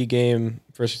 60 game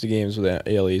first 60 games with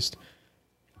the AL East.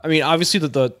 I mean, obviously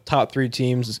the top 3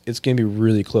 teams, it's going to be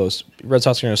really close. Red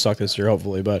Sox are going to suck this year,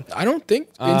 hopefully, but I don't think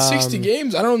in 60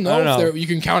 games, I don't know I don't know. if you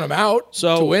can count them out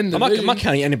so to win the I'm not division.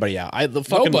 counting anybody out.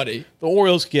 Nobody. The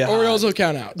Orioles could get hot. Orioles will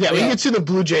count out. Yeah, we can see the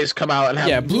Blue Jays come out and have.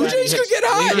 Yeah, Blue Jays could get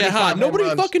hot. Get hot. Nobody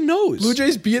fucking knows. Blue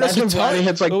Jays beat us a Imagine Vladdy ton.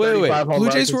 hits like But wait. 35 home Blue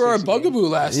runs Jays in were our 60 games. bugaboo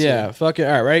last year. Yeah, fucking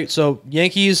all right. So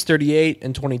Yankees 38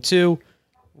 and 22,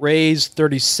 Rays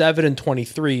 37 and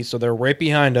 23. So they're right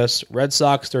behind us. Red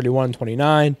Sox 31 and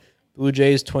 29, Blue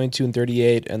Jays 22 and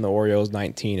 38, and the Orioles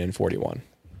 19 and 41.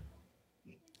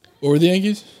 What were the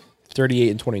Yankees? 38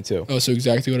 and 22. Oh, so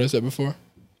exactly what I said before.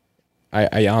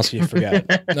 I honestly forget.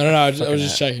 No. I was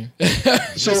just checking.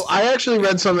 So I actually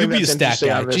read something You be a that's stat interesting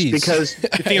guy. on this Jeez. because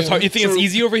You think it's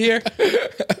easy over here?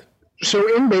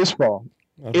 so in baseball,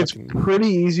 Oh, it's fucking- pretty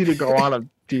easy to go on a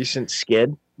decent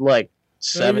skid, like I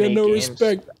 7, got 8 no games.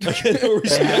 respect. no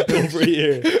respect over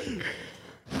here.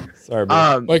 Sorry,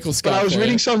 bro. Michael Scott. But I was fan.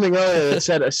 reading something earlier that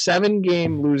said a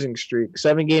 7-game losing streak,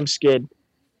 7-game skid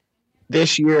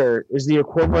this year is the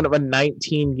equivalent of a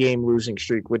 19-game losing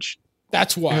streak, which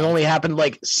That's has why only happened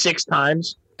like 6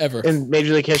 times ever. in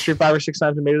Major League history, 5 or 6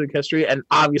 times in Major League history, and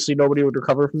obviously nobody would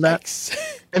recover from that.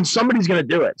 And somebody's going to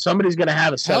do it. Somebody's going to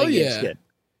have a 7-game yeah. skid.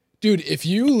 Dude, if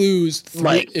you lose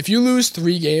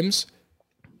three games,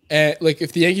 like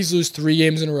if the Yankees lose 3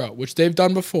 games in a row, which they've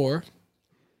done before,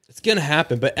 It's gonna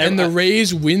happen, but and the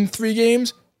Rays win 3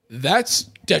 games, that's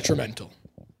detrimental.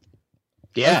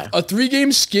 Yeah. A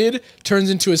 3-game skid turns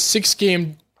into a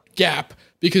 6-game gap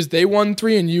because they won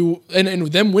 3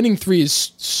 and them winning 3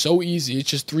 is so easy. It's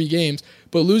just 3 games,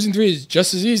 but losing 3 is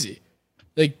just as easy.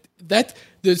 Like that,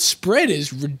 the spread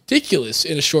is ridiculous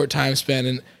in a short time span,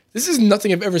 and this is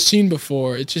nothing I've ever seen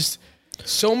before. It's just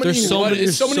so many. there's so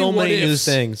many new ifs.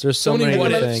 things. There's so So many many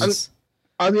what new ifs. things.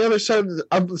 On the other side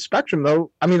of the spectrum,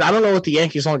 though, I mean, I don't know what the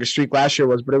Yankees' longest streak last year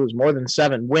was, but it was more than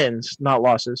 7 wins, not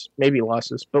losses, maybe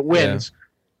losses, but wins.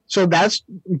 So that's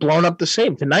blown up the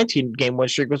same to 19-game win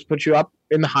streak, which puts you up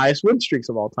in the highest win streaks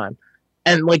of all time.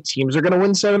 And like teams are going to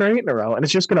win 7 or 8 in a row, and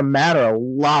it's just going to matter a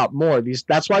lot more.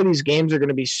 That's why these games are going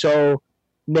to be so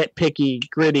nitpicky,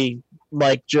 gritty,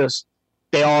 like just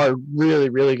they are really,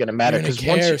 really going to matter You're gonna because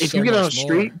once care if so you get on a much more.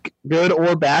 streak, good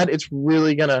or bad, it's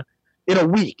really gonna. In a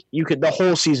week, the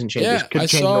whole season changes. Yeah, Could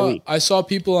change in a week. I saw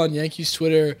people on Yankees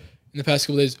Twitter in the past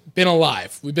couple of days been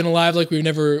alive. We've been alive like we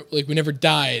never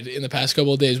died in the past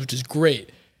couple of days, which is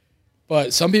great.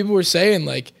 But some people were saying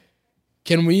like,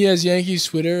 can we as Yankees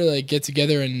Twitter like get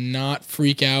together and not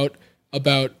freak out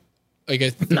about like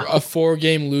a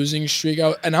 4-game losing streak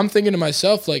out? And I'm thinking to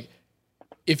myself like,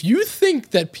 if you think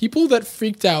that people that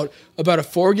freaked out about a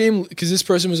 4-game, because this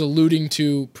person was alluding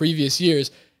to previous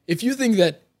years, if you think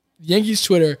that Yankees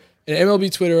Twitter and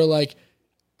MLB Twitter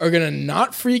are gonna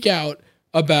not freak out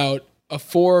about a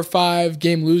 4 or 5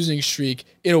 game losing streak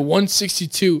in a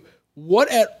 162,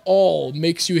 what at all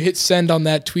makes you hit send on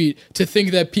that tweet to think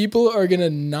that people are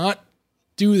gonna not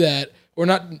do that or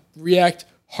not react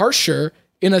harsher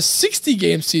in a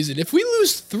 60-game season? If we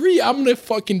lose 3, I'm gonna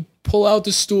fucking pull out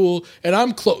the stool and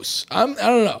I'm close. I don't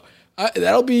know.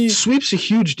 That'll be Sweep's a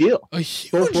huge deal. a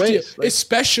huge Both deal, ways, like-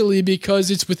 especially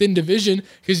because it's within division.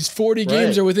 Because 40 games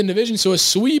Right. are within division, so a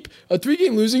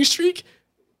 3-game losing streak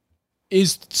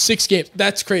is 6 games.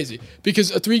 That's crazy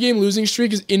because a 3-game losing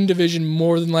streak is in division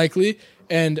more than likely,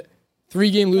 and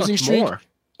 3-game losing it's streak. more.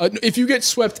 If you get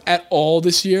swept at all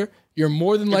this year, you're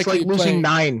more than It's likely like losing playing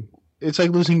 9. It's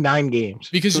like losing 9 games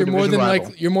because to a you're more division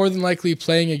than rival. likely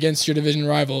playing against your division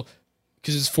rival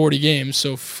because it's 40 games.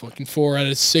 So fucking 4 out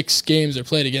of 6 games are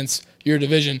played against your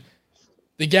division.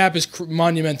 The gap is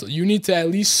monumental. You need to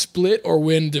at least split or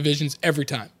win divisions every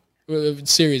time.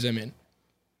 Series, I mean.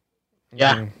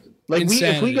 Yeah. Like if we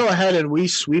Insanity. go ahead and we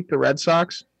sweep the Red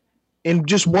Sox in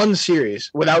just one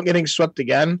series without getting swept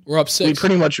again, We're up we 6.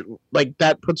 pretty much like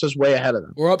that puts us way ahead of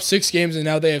them. We're up 6 games, and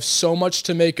now they have so much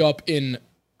to make up in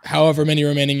however many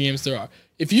remaining games there are.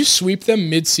 If you sweep them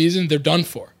mid-season, they're done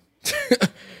for.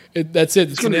 That's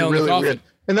it. It's the gonna be nail in the really coffin. weird.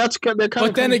 And that kind of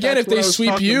But then again, if they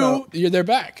sweep you, they're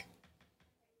back.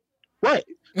 right.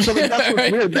 So like, that's what's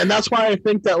Right. weird, and that's why I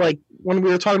think that like when we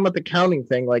were talking about the counting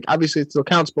thing, like obviously it still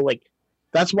counts, but like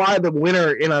that's why the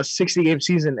winner in a 60-game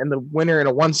season and the winner in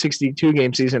a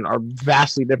 162-game season are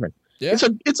vastly different. Yeah.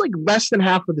 It's like less than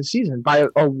half of the season by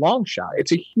a long shot.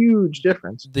 It's a huge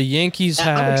difference. The Yankees I'm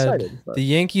had excited, but-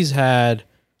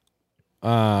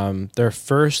 their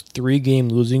first 3-game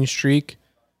losing streak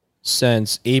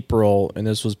since April, and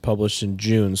this was published in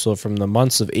June. So from the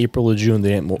months of April to June, they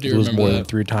didn't Do you lose remember more than that?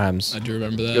 3 times. I do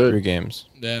remember that. 3 games.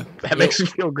 Yeah. That makes me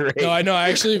feel great. No, I know.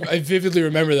 I vividly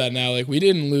remember that now. Like, we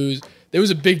didn't lose. There was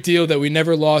a big deal that we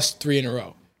never lost 3 in a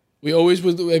row. We always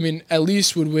would, I mean, at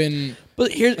least would win.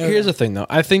 But here's the thing, though.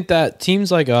 I think that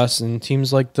teams like us and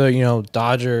teams like the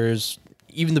Dodgers,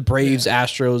 even the Braves,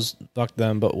 Astros, fuck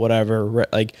them, but whatever.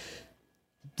 Like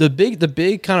the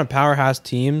big kind of powerhouse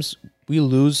teams, we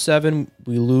lose 7,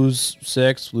 we lose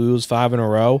 6, we lose 5 in a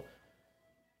row.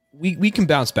 We can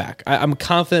bounce back. I'm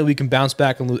confident we can bounce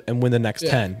back and win the next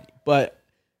 10. But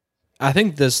I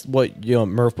think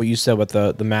Murph, what you said with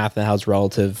the math and how it's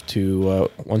relative to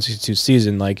 162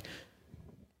 season, like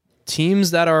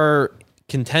teams that are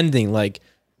contending, like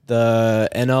the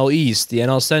NL East, the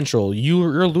NL Central,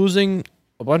 you're losing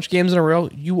a bunch of games in a row.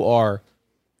 You are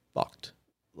fucked.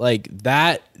 Like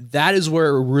that is where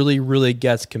it really, really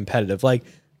gets competitive. Like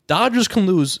Dodgers can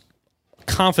lose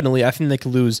confidently. I think they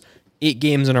could lose 8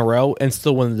 games in a row and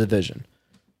still win the division.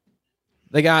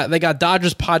 They got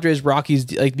Dodgers, Padres,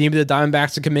 Rockies. Like maybe the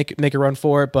Diamondbacks can make a run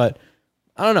for it, but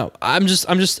I don't know. I'm just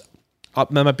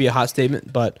that might be a hot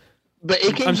statement, but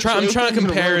I'm trying to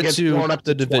compare it to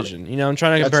the division. You know, I'm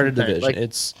trying to compare it to the division. Like,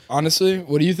 it's honestly,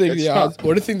 what do you think It's the odds? tough.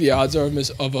 What do you think the odds are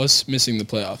of us missing the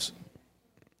playoffs?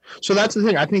 So that's the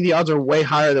thing. I think the odds are way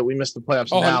higher that we miss the playoffs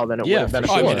Oh, now than it yeah, would have been. for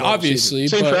if we sure. won the I mean, obviously,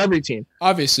 season. Same but- for every team.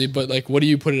 Obviously, but like, what do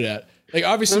you put it at? Like,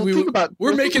 obviously, Well,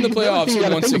 we're making the the other playoffs thing you in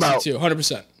gotta think about- 162,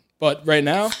 100%. But right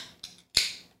now,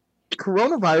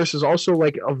 Coronavirus is also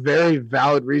like a very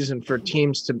valid reason for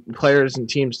players and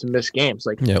teams to miss games.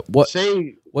 Like,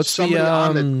 say what's somebody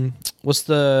on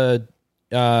the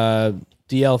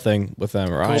DL thing with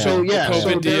them? Or So The yeah, COVID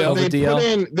so DL. they DL. put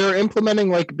in. They're implementing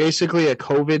like basically a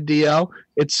COVID DL.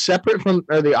 It's separate from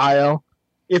the IL.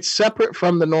 It's separate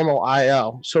from the normal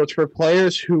IL. So it's for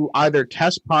players who either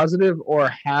test positive or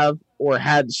have or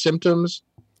had symptoms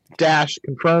 -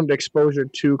 confirmed exposure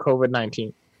to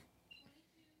COVID-19.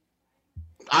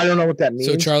 I don't know what that means.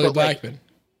 so Charlie but, like, Blackman.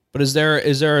 But is there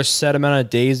a set amount of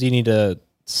days you need to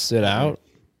sit out?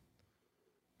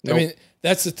 I mean,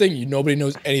 that's the thing. Nobody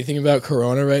knows anything about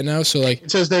Corona right now. So like,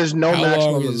 it says there's no How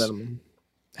maximum long and is- minimum.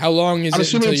 how long is I'm it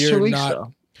assuming until it's 2 you're weeks not?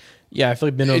 though. Yeah, I feel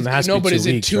like minimum has to No, be but 2 is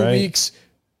it weeks, 2 right? weeks?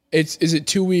 Is it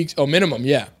 2 weeks? Oh, minimum,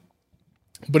 yeah.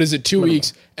 But is it 2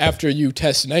 weeks after you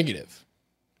test negative?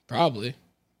 Probably.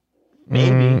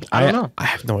 Maybe. I don't know. I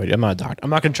have no idea. I'm not a doctor. I'm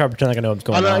not gonna try to pretend like I know what's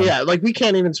going on. Yeah, like we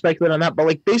can't even speculate on that. But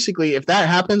like basically, if that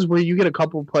happens, where you get a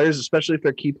couple of players, especially if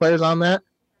they're key players on that,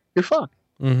 you're fucked.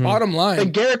 Mhm. Bottom line,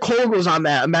 Like Garrett Cole goes on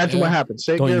that. Imagine Yeah. what happens.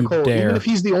 Say Don't Garrett you Cole, dare. even if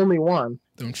he's the only one,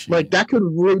 don't you like that could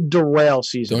derail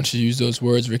season. don't you use those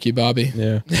words, Ricky Bobby?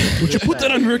 Yeah. Would you put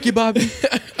that on Ricky Bobby?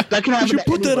 That can happen. you to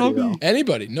put that anybody, on me? though.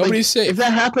 Anybody, nobody's Like, safe. If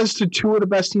that happens to 2 of the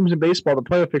best teams in baseball, the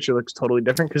playoff picture looks totally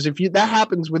different. Because if that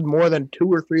happens with more than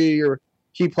 2 or 3 of your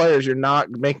key players, you're not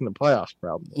making the playoffs.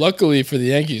 Probably. Luckily for the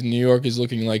Yankees, New York is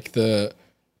looking like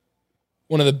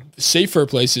one of the safer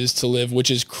places to live, which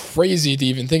is crazy to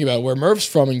even think about. Where Murph's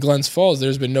from in Glens Falls,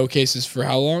 there's been no cases for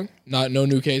how long? No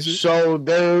new cases. So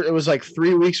it was like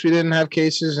 3 weeks we didn't have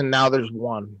cases, and now there's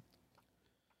 1.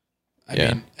 I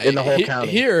Yeah. mean, In the whole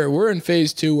county. Here we're in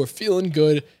phase 2. We're feeling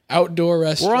good. Outdoor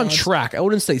restaurants. We're on track. I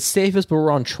wouldn't say safest, but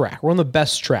we're on track. We're on the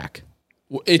best track.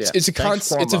 It's Yeah. it's a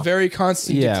Thanks, it's a Cuomo. very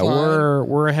constant Yeah, decline.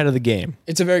 we're ahead of the game.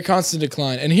 It's a very constant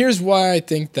decline. And here's why I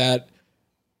think that.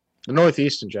 The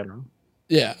Northeast in general.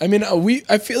 Yeah, I mean,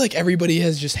 I feel like everybody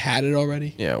has just had it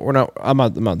already. Yeah, we're not. I'm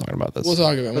not talking about this. We'll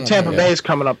talk about it. The Tampa Bay is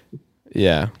coming up.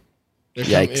 Yeah. They're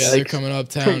Yikes. they're coming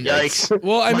uptown. Yikes.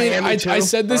 Well, I mean, Miami, I too?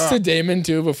 said this to Damon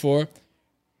too before.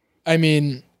 I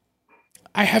mean,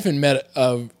 I haven't met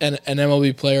an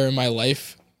MLB player in my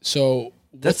life, so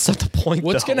That's not the point.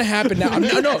 what's though. gonna happen now?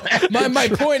 My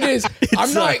point is,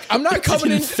 I'm not It's coming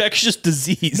an in. infectious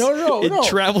disease. No, It no.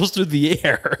 travels through the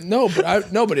air. No,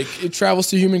 but it travels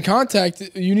through human contact.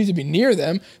 You need to be near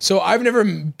them. So I've never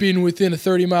been within a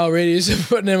 30-mile radius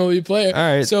of an MLB player.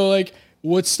 All right. So like,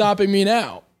 what's stopping me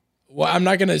now? Well, I'm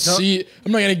not gonna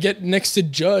get next to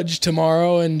Judge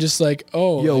tomorrow and just like,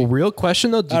 oh, Yo, like, real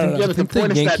question though. Do you I don't think, know. Yeah, do but you the think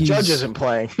point is that Yankees? Judge isn't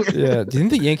playing. Yeah. Do you think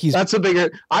the Yankees? That's a bigger.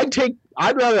 I'd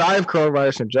rather I have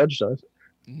coronavirus than Judge does.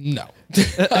 no,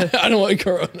 I don't want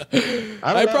Corona.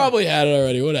 I know. probably had it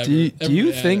already. Whatever. do you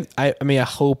Everybody had think? it. I mean,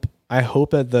 I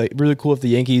hope that the really cool if the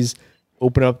Yankees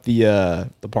open up the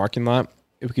parking lot.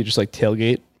 If we could just like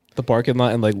tailgate the parking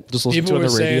lot and like just listen People to it were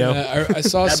on the radio. saying that. I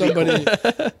saw somebody.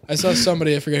 I saw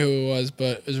somebody. I forget who it was,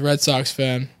 but it was a Red Sox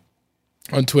fan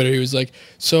on Twitter. He was like,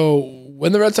 "So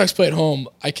when the Red Sox play at home,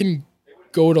 I can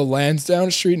go to Lansdowne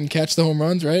Street and catch the home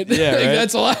runs, right? Yeah, Like, right.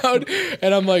 that's allowed."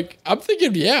 And I'm like, I'm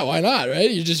thinking, yeah, why not,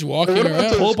 right? You're just walking What about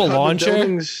around, those Pull up a lawn covered chair?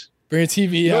 buildings? bring a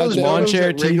TV You know out those there. lawn buildings chair,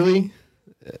 at Wrigley?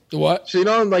 What? So you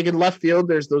know, like in left field,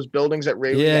 there's those buildings at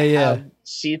Wrigley Yeah, that yeah. have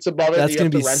seats above it. That's that you gonna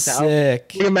have be to rent sick. Out.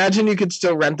 Can you imagine you could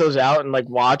still rent those out and like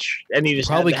watch, and you just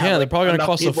had Probably to have, can. like, They're probably gonna enough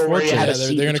cost a people where you fortune. had Yeah, a they're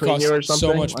seat going to between you or cost so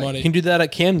something. much Like, You money. can do that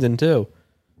at Camden too.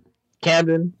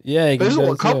 Camden. Yeah, you can There's do a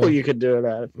that, couple too. you could do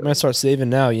that. I'm gonna start saving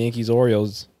now. Yankees,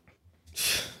 Orioles.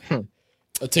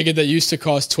 A ticket that used to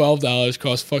cost $12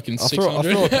 cost fucking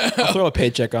 $600. I'll throw a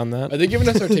paycheck on that. Are they giving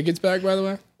us our tickets back, by the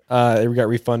way? It got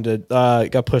refunded.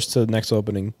 It got pushed to the next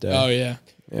opening day. Oh yeah.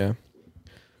 Yeah,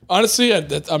 Honestly, I'm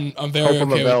very Hope I'm okay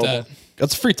with available. that.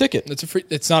 that's a free ticket. It's a free.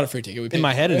 It's not a free ticket. We paid In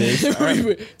my for head, it is.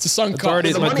 It's a sunk cost. already-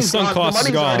 It's the a money's sunk cost is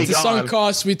money's gone. already it's a sunk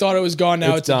cost. We thought it was gone.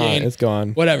 Now it's, a gone. gain. It's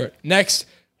gone. Whatever. Next.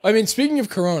 I mean, speaking of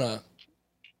Corona.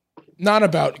 not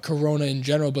about Corona in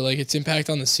general, but like its impact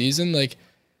on the season. Like,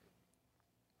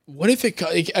 what if it?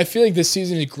 Like, I feel like this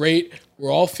season is great.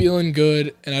 We're all feeling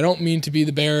good, and I don't mean to be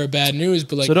the bearer of bad news,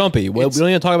 but like, So don't be. We don't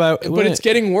need to talk about. but it's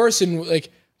getting worse, and like,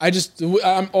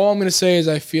 all I'm gonna say is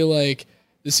I feel like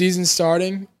the season's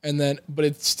starting, and then, but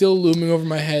it's still looming over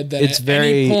my head that It's at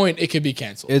very- any point it could be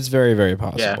canceled. It's very, very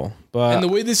possible. But And the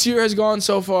way this year has gone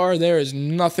so far, there is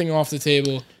nothing off the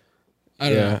table. I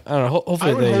don't know. I don't know.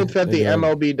 Hopefully I would they, hope that they the do.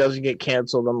 MLB doesn't get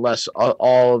canceled unless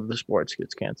all of the sports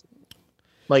gets canceled.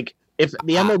 Like if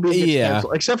the MLB gets yeah.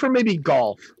 canceled, except for maybe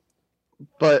golf,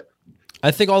 but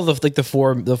I think all the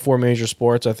four major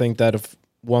sports. I think that if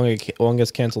one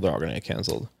gets canceled, they're all going to get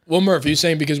canceled. Well, Murph, you're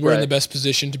saying because we're in Right. the best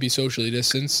position to be socially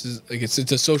distanced, like it's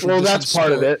a social. well, distance that's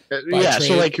part of sport it. by Yeah. So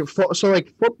trade. like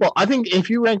football. I think if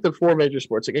you rank the four major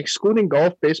sports, like excluding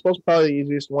golf, baseball's probably the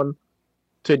easiest one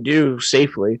to do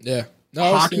safely. Yeah. No,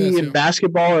 I was thinking Hockey that and too.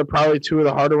 basketball are probably two of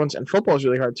the harder ones, and football is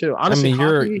really hard too. Honestly, I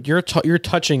mean, hockey, you're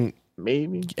touching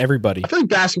maybe. everybody. I feel like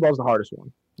basketball is the hardest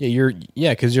one.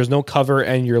 Yeah, because there's no cover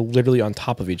and you're literally on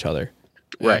top of each other.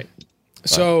 Right.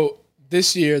 So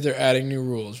this year they're adding new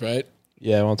rules, right?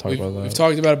 Yeah, I want to talk We've about that.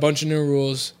 talked about a bunch of new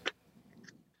rules.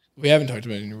 We haven't talked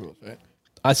about any new rules, right?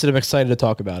 I said I'm excited to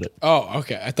talk about it. Oh,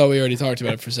 okay. I thought we already talked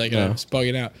about it for a second. I No. was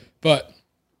bugging out. But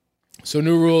so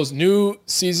new rules, new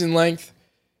season length.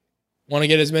 Want to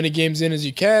get as many games in as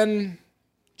you can.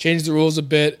 Change the rules a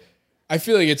bit. I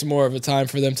feel like it's more of a time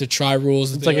for them to try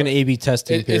rules. It's like an A/B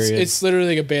testing period. It's literally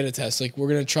like a beta test. Like we're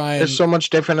gonna try and There's so much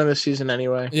different in this season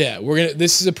anyway. yeah,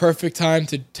 this is a perfect time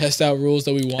to test out rules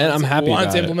that we want. And I'm happy want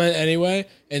about to it. implement anyway,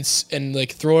 and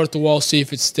like throw it at the wall, see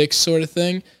if it sticks, sort of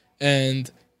thing. And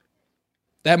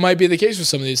that might be the case with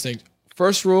some of these things.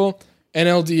 First rule: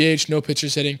 NLDH, no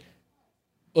pitchers hitting.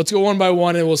 Let's go one by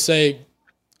one, and we'll say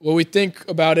what we think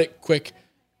about it. Quick.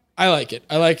 I like it.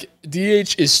 I like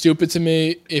DH is stupid to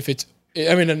me. If it's,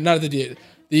 I mean, not the DH.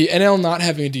 The NL not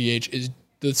having a DH is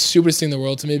the stupidest thing in the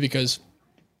world to me because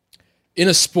in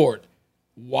a sport,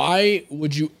 why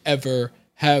would you ever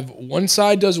have one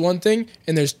side does one thing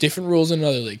and there's different rules in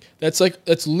another league? That's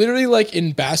literally like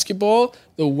in basketball,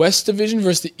 the West Division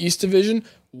versus the East Division.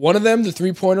 One of them, the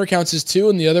 3-pointer counts as 2,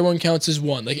 and the other one counts as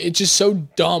 1. Like it's just so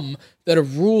dumb that a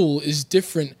rule is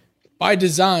different by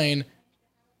design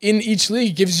in each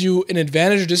league. It gives you an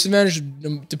advantage or disadvantage,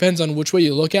 depends on which way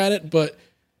you look at it, but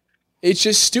it's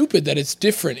just stupid that it's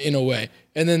different in a way.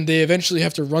 And then they eventually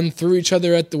have to run through each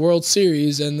other at the World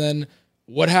Series, and then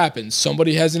what happens?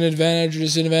 Somebody has an advantage or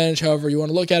disadvantage, however you want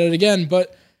to look at it again,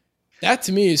 but that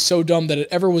to me is so dumb that it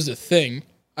ever was a thing.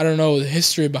 I don't know the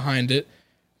history behind it.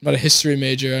 I'm not a history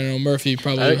major. I don't know, Murphy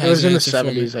probably It has was an in the answer for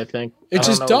me. 70s, I think. It's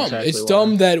I just don't know dumb. exactly It's why.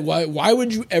 dumb that why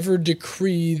would you ever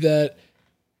decree that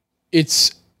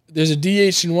there's a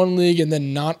DH in one league and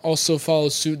then not also follow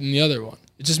suit in the other one?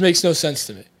 It just makes no sense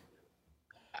to me.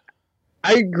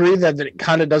 I agree that it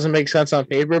kind of doesn't make sense on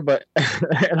paper, but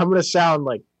and I'm gonna sound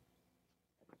like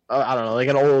I don't know, like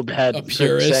an old head A for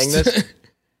purist. saying this,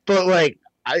 but like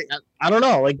I don't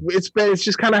know, like it's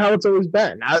just kind of how it's always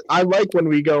been. I like when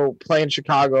we go play in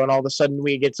Chicago and all of a sudden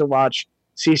we get to watch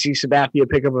CC Sabathia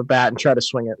pick up a bat and try to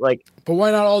swing it. Like, But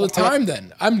why not all the time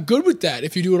then? I'm good with that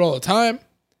if you do it all the time.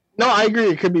 no, I agree,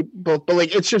 it could be both, but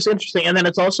like it's just interesting, and then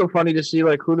it's also funny to see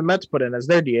like who the Mets put in as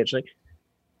their DH. Like,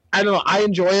 I don't know, I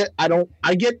enjoy it.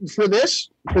 I get for this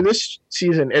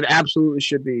season, it absolutely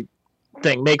should be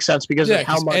thing makes sense because Yeah, of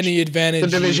how 'cause much any advantage the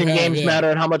division you have, games yeah. matter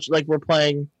and how much like we're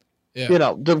playing. Yeah. You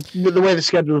know, the way the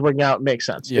schedule is working out makes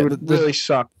sense. Yeah, It would the- really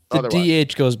suck The otherwise.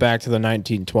 DH goes back to the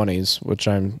 1920s, which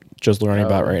I'm just learning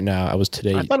about right now. I was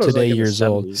today I thought it was today like in the years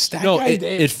old. 70s. Stat No, guy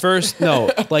Dave. at first no,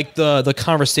 like the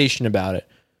conversation about it.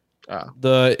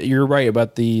 Oh. You're right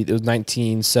about it was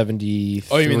 1973.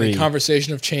 Oh, you mean the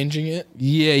conversation of changing it?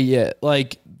 Yeah.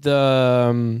 Like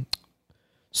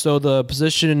so the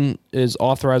position is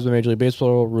authorized by Major League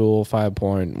Baseball Rule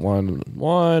 5.11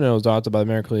 and it was adopted by the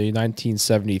American League in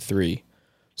 1973.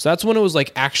 So that's when it was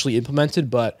like actually implemented.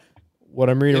 But what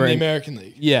I'm reading In the right American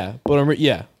League. yeah, but what I'm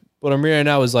reading right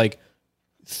now is like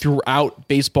throughout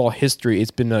baseball history,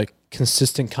 it's been a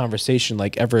consistent conversation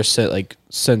like ever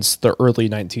since the early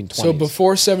 1920s. So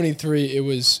before 73, it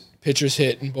was pitchers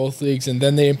hit in both leagues, and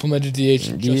then they implemented DH just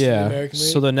in the American League.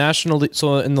 So the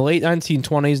so in the late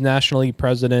 1920s, National League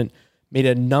president made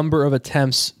a number of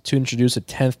attempts to introduce a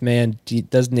 10th man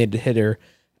designated hitter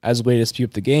as a way to speed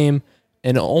up the game,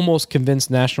 and almost convinced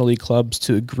National League clubs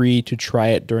to agree to try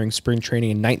it during spring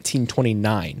training in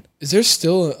 1929. Is there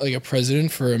still like a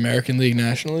president for American League,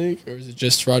 National League, or is it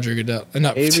just Roger Goodell?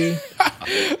 No, Maybe.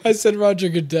 I said Roger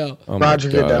Goodell. Oh my Roger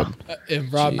God.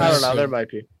 And Rob. I don't know. Manfred. There might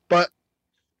be, but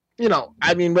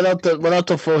I mean, without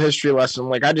the full history lesson,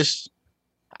 like I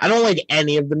don't like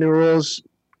any of the new rules.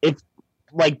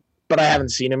 But I haven't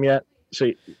seen them yet.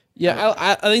 So yeah,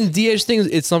 I think DH thing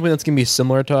it's something that's gonna be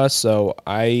similar to us. So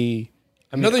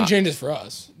nothing changes for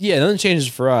us. Yeah, nothing changes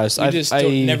for us. We just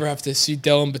don't never have to see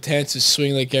Dylan Betances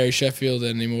swing like Gary Sheffield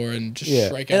anymore and just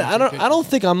strike out. And I don't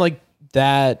think I'm like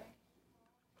that.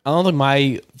 I don't think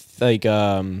my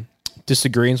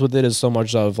disagreements with it is so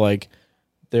much of like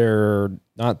they don't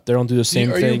do the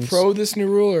same things. Are you pro this new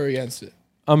rule or against it?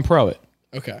 I'm pro it.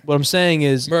 Okay. What I'm saying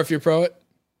is, Murph, you're pro it?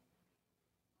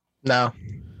 No.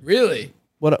 Really?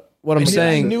 What I'm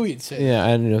saying? I knew he'd say. Yeah,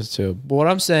 I knew this too. But what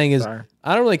I'm saying is, Sorry.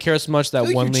 I don't really care so much that I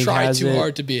think one you league try has too it.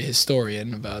 hard to be a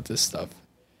historian about this stuff.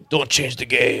 Don't change the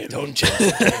game. Don't change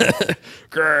the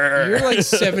game. You're like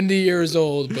 70 years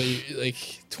old, but you're like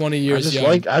 20 years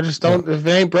young. I just don't. If it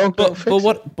ain't broke, don't fix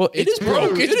it. But it is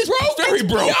broke. It's broke. Very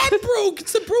It's broke. beyond broke.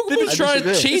 It's the broke. They've been trying to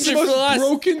disagree. change It's the it for the most last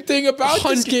broken thing about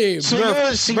this game.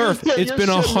 Murph, it's been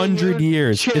 100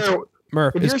 years.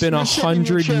 Murph, it's been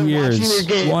 100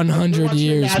 years. 100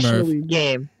 years, Murph.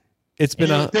 Game. It's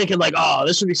been And you're thinking like, oh,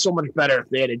 this would be so much better if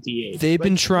they had a DH. They've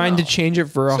been trying to change it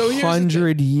for So here's the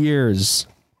 100 years.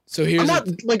 So here's I'm not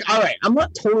all right. I'm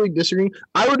not totally disagreeing.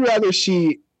 I would rather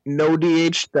see no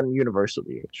DH than universal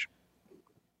DH.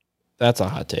 That's a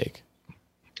hot take.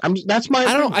 That's my.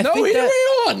 I don't. I no, think wait, that, wait,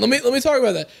 hold on. Let me talk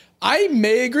about that. I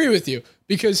may agree with you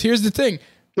because here's the thing.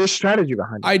 There's strategy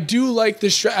behind it. I do like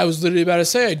the I was literally about to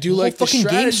say I do like the fucking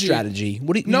strategy. game strategy.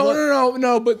 What do you?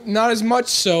 No, but not as much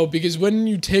so because when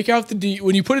you take out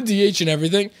when you put a DH and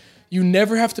everything, you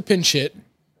never have to pinch hit.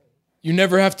 You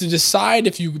never have to decide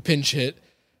if you pinch hit.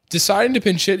 Deciding to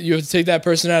pinch hit, you have to take that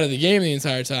person out of the game the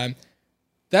entire time.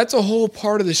 That's a whole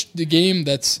part of the game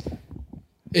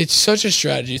it's such a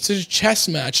strategy. It's such a chess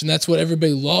match, and that's what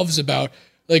everybody loves about.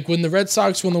 Like when the Red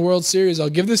Sox won the World Series, I'll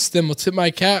give this to them. I'll tip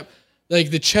my cap.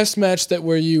 Like the chess match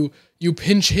where you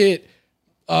pinch hit,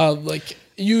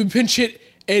 you pinch hit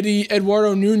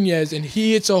Eduardo Nunez, and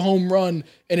he hits a home run,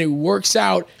 and it works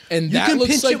out, and that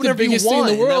looks like the biggest thing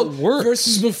in the world.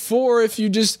 Versus before, if you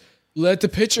just let the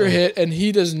pitcher hit and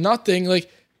he does nothing,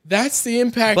 like that's the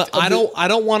impact. But I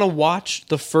don't want to watch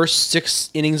the first 6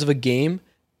 innings of a game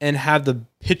and have the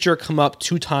pitcher come up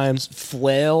 2 times,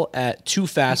 flail at 2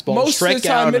 fastballs, strike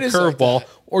out a curveball,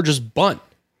 or just bunt.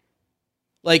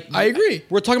 Like I agree.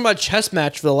 We're talking about chess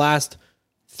match for the last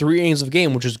 3 innings of a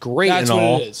game, which is great That's and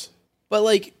all. what it is. But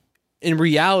like in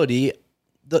reality,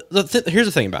 here's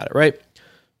the thing about it, right?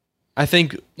 I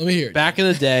think Let me hear it. back in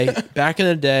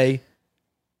the day,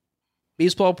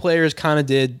 baseball players kind of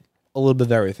did a little bit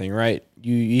of everything, right?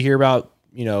 You hear about,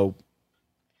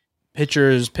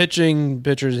 pitchers pitching,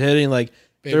 pitchers hitting, like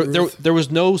there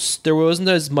wasn't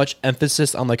as much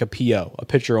emphasis on like a PO, a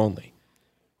pitcher only.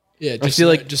 Yeah, I feel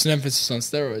like just an emphasis on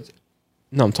steroids.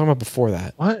 No, I'm talking about before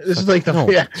that. What? This is like the No,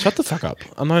 shut the fuck up.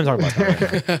 I'm not even talking about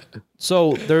that right now.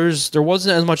 So there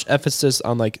wasn't as much emphasis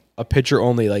on like a pitcher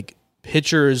only. Like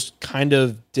pitchers kind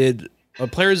of did,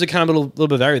 players did kind of a little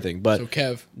bit of everything. But So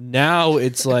Kev, now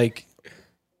it's like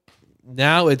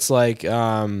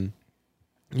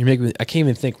you're making me, I can't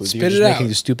even think. You're Spit just it making out.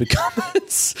 these stupid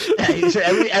comments.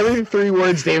 every 3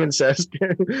 words Damon says.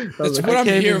 that's what I I'm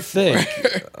can't here even for.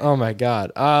 think. Oh my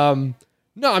god.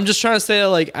 No, I'm just trying to say that,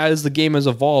 like, as the game has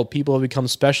evolved, people have become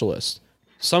specialists.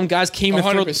 Some guys can't even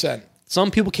throw. 100%.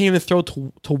 Some people can't even throw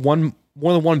to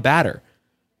more than one batter,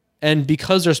 and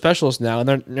because they're specialists now,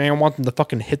 and they want them to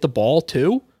fucking hit the ball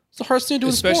too. It's the hardest thing to do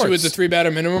in Especially sports. with the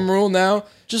 3-batter minimum rule now.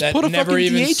 Just that put a never fucking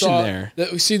even DH in saw- there.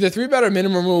 See, the 3-batter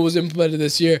minimum rule was implemented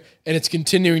this year, and it's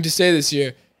continuing to stay this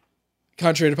year,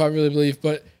 contrary to popular belief.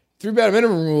 But 3-batter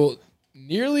minimum rule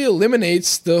nearly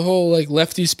eliminates the whole like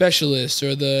lefty specialist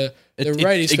or the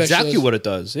righty specialist. Exactly what it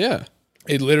does. Yeah.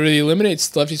 It literally eliminates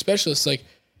the lefty specialists. Like,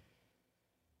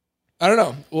 I don't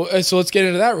know. Well, so let's get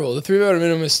into that rule. The 3-batter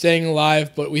minimum is staying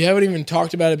alive, but we haven't even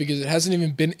talked about it because it hasn't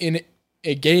even been in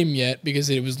a game yet because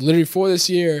it was literally for this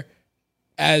year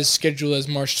as scheduled as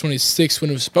March 26th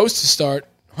when it was supposed to start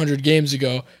 100 games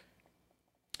ago.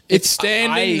 It's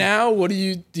standing now. What do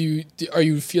you are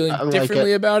you feeling I like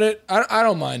differently it. about it? I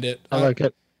don't mind it. I like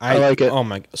it. I like it. Oh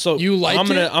my. So You like I'm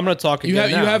gonna it? I'm gonna talk. You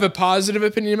again have now. a positive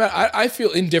opinion about it. I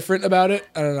feel indifferent about it.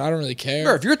 I don't know. I don't really care.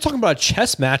 Sure, if you're talking about a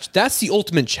chess match, that's the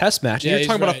ultimate chess match. Yeah, You're he's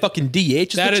talking about a right. fucking DH. That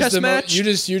Is is the chess the match. you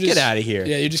just get out of here.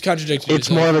 Yeah, you just contradicted It's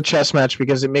yourself. more of a chess match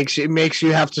because it makes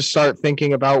you have to start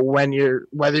thinking about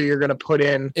whether you're going to put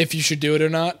in if you should do it or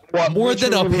not. More which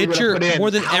than a maneuver you're gonna pitcher, put in, more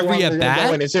than how every long you're gonna at-bat?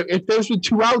 go in. If there's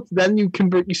 2 outs, then you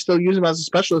still use him as a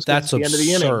specialist. 'Cause That's it's the end of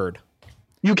the inning. absurd.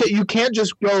 You can't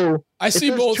just go. I if see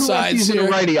there's both 2 sides lefties and a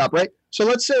here. righty up, right? So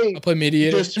let's say, I'll play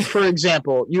mediator. just for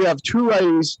example, you have two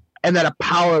righties and then a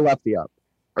power lefty up.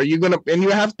 Are you gonna? And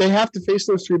they have to face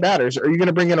those three batters. Are you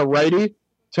gonna bring in a righty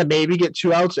to maybe get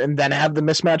 2 outs and then have the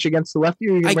mismatch against the lefty?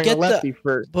 Or are you gonna bring a lefty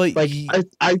for? but Like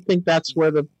I think that's where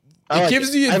the It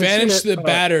gives the advantage to the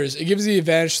batters. It gives the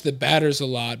advantage to the batters a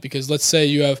lot because let's say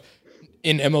you have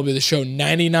in MLB The Show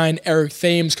 99 Eric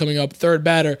Thames coming up third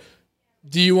batter.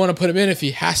 Do you want to put him in if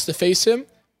he has to face him?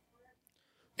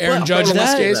 Aaron Judge in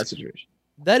this case.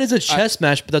 That is a chess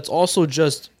match, but that's also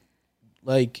just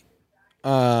like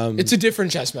It's a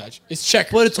different chess match. It's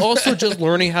checkers. but it's also just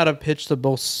learning how to pitch to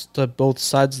both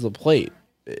sides of the plate,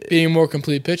 being a more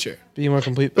complete pitcher. being more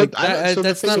complete. But Like, I don't- so the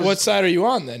that's thing not So what side are you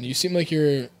on then? You seem like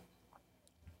you're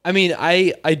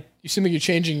I you seem like you're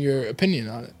changing your opinion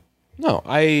on it. no,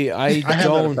 I have that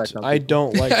don't effect on I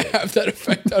don't like I it. have that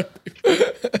effect on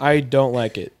people. I don't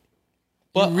like it.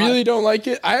 But You really don't like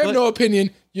it? I have but- no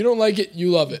opinion. You don't like it,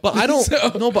 you love it. But I don't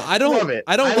So- no, but I don't Love it.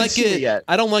 I I don't haven't like seen it. it yet.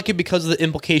 I don't like it because of the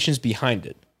implications behind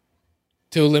it.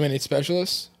 To eliminate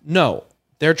specialists? No,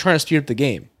 they're trying to speed up the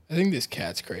game. I think this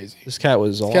cat's crazy. This cat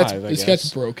was alive. This I cat's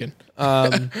guess. broken.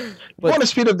 want to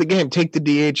speed up the game, take the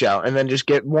DH out, and then just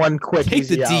get one quick. Take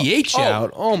the easy DH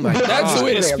out. Oh my god. That's the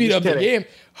way to kidding, I'm speed just up the kidding. game.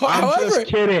 I'm However, just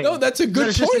kidding. no, that's a good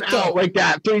It's just point an though. out like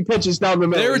that. 3 pitches down the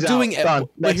middle. They're he's doing out, done. it.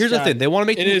 But Next here's the guy. thing: they want to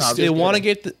make It is they want to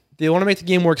stupid. make the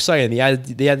game more exciting. They added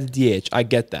the DH. I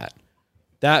get that.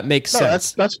 That makes No,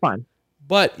 sense. that's fine.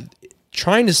 But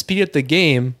trying to speed up the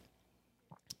game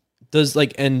does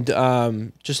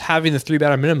just having the 3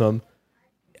 batter minimum.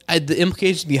 The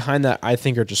implications behind that I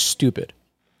think are just stupid.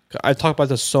 I've talked about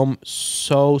this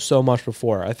so much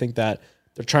before. I think that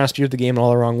they're trying to speed up the game in all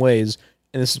the wrong ways,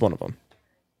 and this is one of them.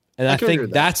 And I can agree think with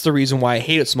that. that's the reason why I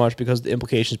hate it so much, because of the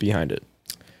implications behind it.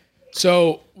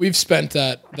 So we've spent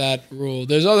that rule.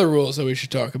 There's other rules that we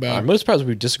should talk about. I'm most surprised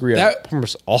we disagree on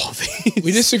almost all of these.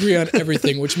 We disagree on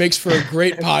everything, which makes for a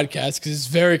great podcast because it's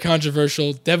very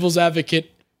controversial. Devil's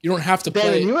advocate. You don't have to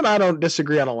play. Damon, you and I don't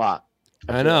disagree on a lot.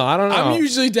 I know. I don't know. I'm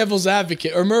usually devil's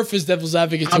advocate, or Murph is devil's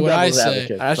advocate to I'm what devil's I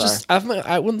say. advocate.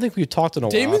 I wouldn't think we've talked in a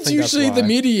while. I Damon's think that's usually the why.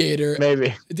 mediator.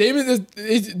 Maybe. Damon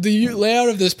is the layout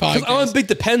of this 'Cause I'm a podcast big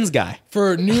depends guy.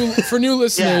 for new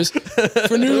listeners.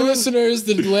 For new listeners,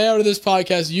 the layout of this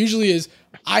podcast usually is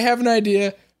I have an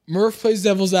idea. Murph plays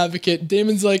devil's advocate.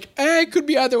 Damon's like, it could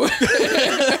be either way.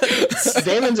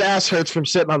 Damon's ass hurts from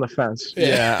sitting on the fence.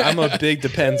 Yeah, I'm a big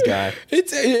depends guy.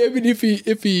 I mean, if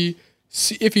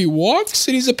he walks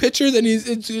and he's a pitcher, then it's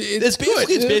good. It's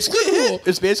basically good rule. it.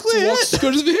 It's basically He walks as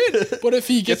good as a hit. But if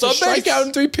he gets a Gets on base. strikeout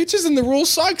in 3 pitches, then the rule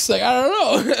sucks. Like, I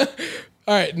don't know.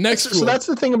 All right, next rule. So that's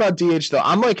the thing about DH, though.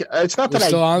 I'm like, it's not We're that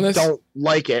still on I this? don't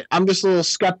like it. I'm just a little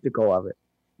skeptical of it.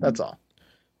 That's all.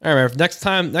 All right, Murph, next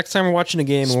time we're watching a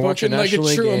game, we're watching Spoken a like a National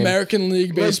League true game. American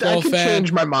League I baseball can fan.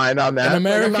 change my mind on that. An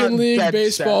American Like, I'm not League dead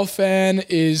baseball set. fan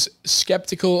is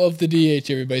skeptical of the DH,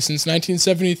 everybody, since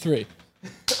 1973.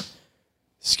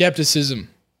 Skepticism.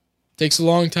 Takes a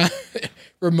long time.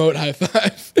 Remote high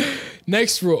five.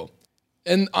 Next rule.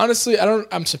 And honestly,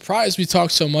 I'm surprised we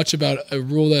talked so much about a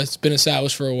rule that's been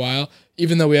established for a while,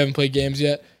 even though we haven't played games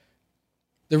yet.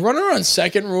 The runner on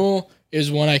second rule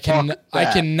is one I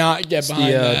cannot get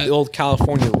behind that. The old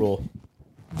California rule.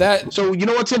 That So you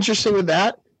know what's interesting with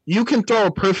that? You can throw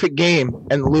a perfect game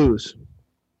and lose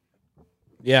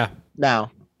Yeah,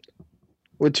 now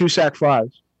with 2 sack flies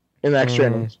in the extra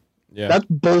innings. yeah. That's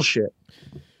bullshit.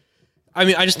 I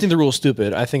mean, I just think the rule's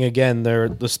stupid. I think again they're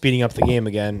speeding up the game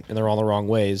again, and they're all the wrong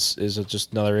ways. Is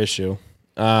just another issue.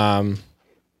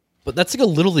 But that's like a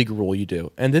little league rule you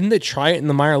do, and didn't they try it in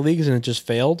the minor leagues and it just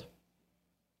failed?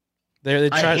 They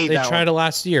tried it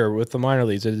last year with the minor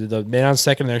leagues. They did the man on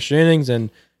second in their extra innings, and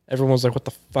everyone was like, "What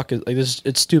the fuck is like this?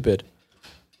 It's stupid."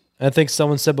 And I think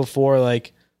someone said before,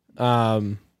 like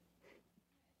the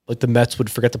Mets would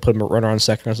forget to put a runner on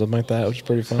second or something like that, which is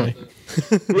pretty funny.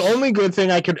 The only good thing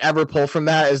I could ever pull from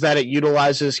that is that it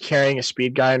utilizes carrying a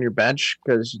speed guy on your bench,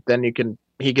 because then he could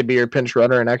be your pinch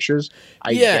runner in extras.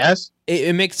 I guess.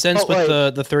 It makes sense But,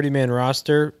 with the 30-man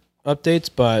roster updates,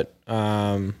 but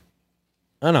I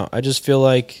don't know. I just feel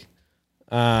like,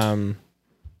 I don't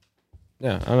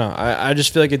know. I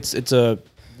just feel like it's a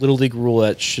little league rule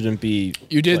that shouldn't be.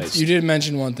 you placed. did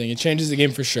mention one thing. It changes the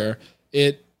game for sure.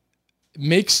 It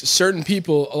makes certain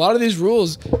people. A lot of these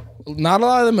rules, not a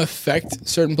lot of them affect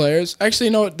certain players. Actually,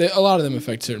 no, a lot of them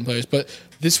affect certain players, but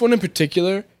this one in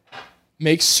particular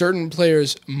makes certain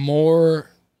players more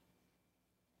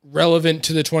relevant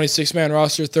to the 26-man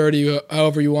roster, 30,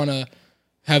 however you want to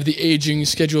have the aging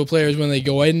schedule of players when they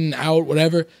go in and out,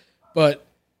 whatever. But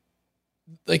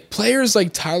like players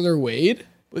like Tyler Wade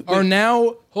are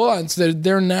now, hold on, so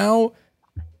they're now,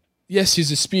 yes,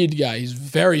 he's a speed guy. He's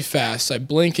very fast. I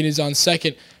blink and he's on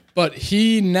second. But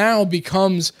he now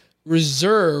becomes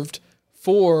reserved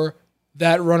for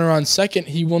that runner on second.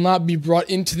 He will not be brought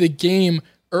into the game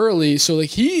early. So like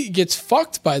he gets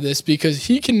fucked by this because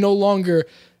he can no longer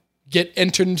get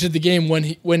entered into the game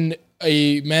when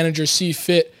a manager see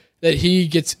fit that he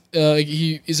gets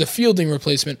he is a fielding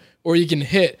replacement or he can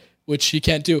hit, which he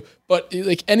can't do. But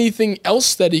like anything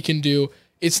else that he can do,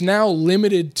 it's now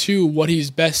limited to what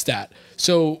he's best at.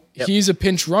 So he's a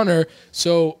pinch runner.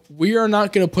 So we are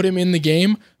not going to put him in the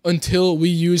game until we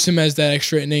use him as that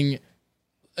extra inning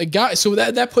guy. So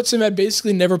that puts him at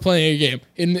basically never playing a game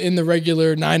in the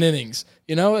regular 9 innings.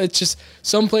 You know, it's just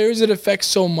some players it affects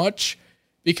so much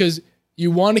because you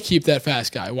want to keep that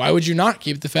fast guy. Why would you not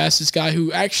keep the fastest guy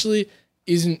who actually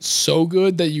isn't so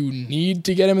good that you need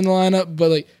to get him in the lineup,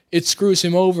 but like it screws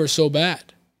him over so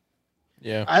bad?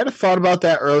 Yeah. I had a thought about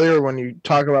that earlier when you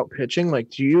talk about pitching.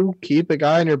 Like, do you keep a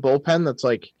guy in your bullpen that's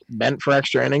like meant for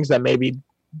extra innings that maybe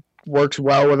works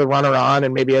well with a runner on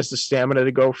and maybe has the stamina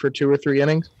to go for 2 or 3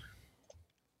 innings?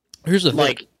 Here's the thing.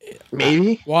 Like,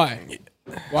 maybe. Why?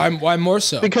 Why more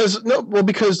so? Because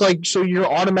like, so you're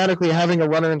automatically having a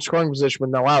runner in scoring position with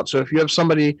no out. So if you have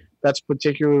somebody that's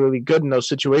particularly good in those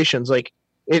situations, like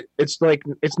it's like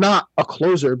it's not a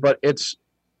closer, but it's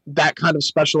that kind of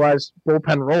specialized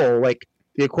bullpen role, like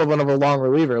the equivalent of a long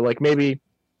reliever. Like maybe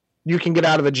you can get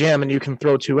out of the jam and you can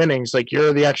throw 2 innings. Like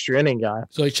you're the extra inning guy.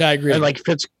 So like Chad Green. And like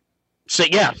Fitz, say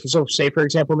So say for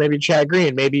example, maybe Chad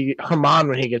Green, maybe Herman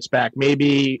when he gets back,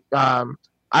 maybe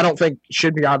I don't think it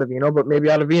should be Ottavino, but maybe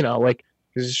Ottavino, like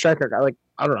he's a striker guy. Like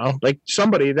I don't know, like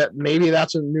somebody that maybe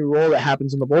that's a new role that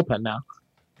happens in the bullpen now.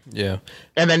 Yeah.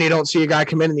 And then you don't see a guy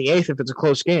come in the 8th if it's a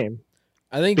close game.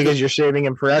 I think because you're saving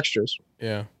him for extras.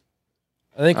 Yeah.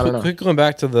 I think quick going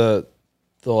back to the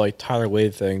like Tyler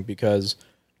Wade thing, because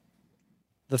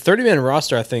the 30-man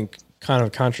roster I think kind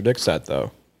of contradicts that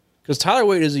though. Because Tyler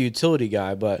Wade is a utility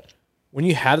guy, but when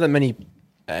you have that many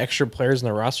extra players in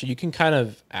the roster, you can kind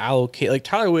of allocate. Like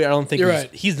Tyler Wade, I don't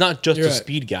think he's not just a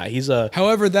speed guy. He's a.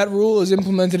 However, that rule is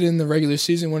implemented in the regular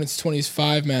season when it's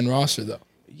 25-man roster though.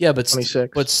 Yeah, but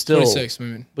 26. But still, 26. I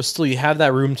mean. But still, you have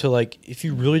that room to like. If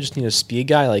you really just need a speed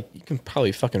guy, like you can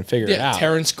probably fucking figure it out.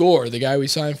 Terrence Gore, the guy we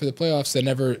signed for the playoffs, that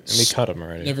never. And we cut him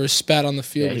already. Never spat on the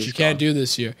field, which you can't do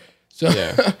this year. So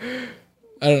yeah.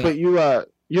 I don't know. But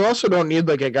you also don't need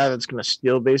like a guy that's going to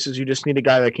steal bases. You just need a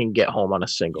guy that can get home on a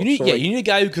single. You need a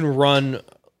guy who can run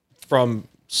from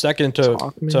second to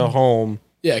home.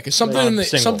 Yeah, because something in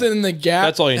the gap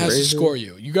That's all you has need. to score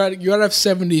you. You got to have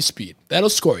 70 speed. That'll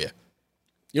score you.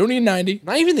 You don't need 90.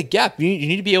 Not even the gap. You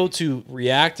need to be able to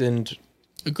react and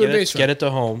a good base get it to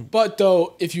home. But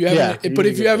though, if you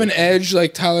have an edge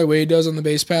like Tyler Wade does on the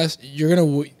base pass, you're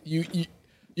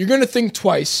gonna think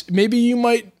twice. Maybe you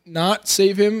might not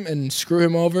save him and screw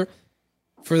him over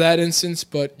for that instance,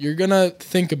 but you're gonna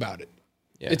think about it.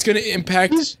 Yeah. It's gonna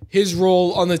impact his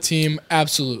role on the team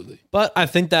absolutely. But I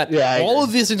think that all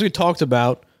of these things we talked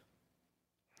about,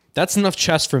 that's enough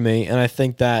chess for me, and I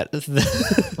think that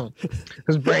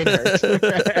his brain hurts.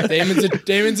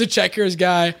 Damon's a checkers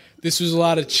guy. This was a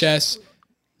lot of chess.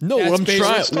 No, what I'm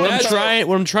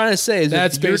trying to say is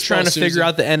that you're trying to figure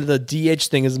out the end of the DH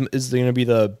thing is going to be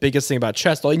the biggest thing about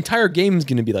chess. The entire game is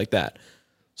going to be like that.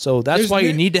 So that's why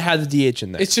you need to have the DH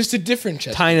in there. It's just a different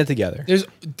chess. Tying it together. There's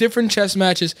different chess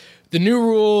matches. The new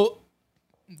rule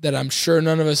that I'm sure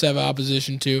none of us have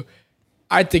opposition to,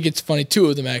 I think it's funny, 2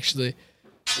 of them actually.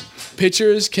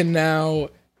 Pitchers can now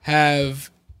have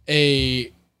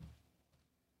a...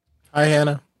 Hi,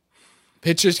 Hannah.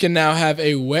 Pitchers can now have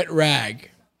a wet rag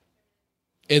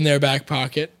in their back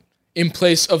pocket in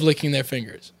place of licking their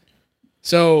fingers.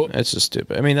 So that's just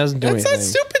stupid. I mean, it doesn't do anything.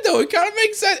 That's not stupid though. It kind of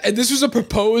makes sense. And this was a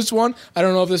proposed one. I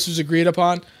don't know if this was agreed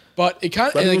upon, but it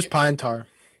kind of it was pine tar.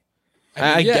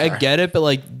 I get it, but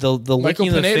like the licking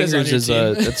of the fingers is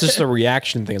it's just a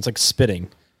reaction thing. It's like spitting.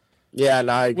 Yeah,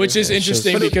 no, I agree. Which is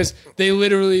interesting because they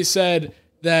literally said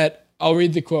that. I'll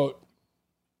read the quote.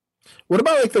 What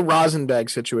about like the Rosenbag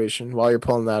situation while you're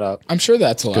pulling that up? I'm sure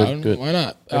that's allowed. Good. Why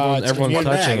not? Everyone's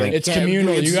touching it. It's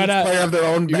communal. You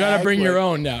gotta bring your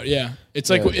own now. Yeah. It's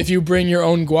like if you bring your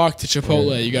own guac to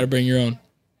Chipotle, you gotta bring your own.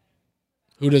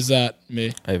 Who does that?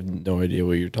 Me. I have no idea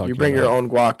what you're talking about. You bring your own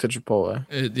guac to Chipotle.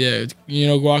 Yeah. You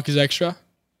know guac is extra?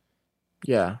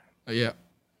 Yeah. Yeah.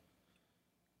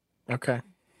 Okay.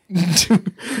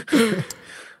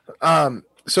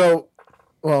 So...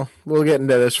 Well, we'll get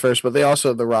into this first, but they also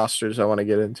have the rosters I want to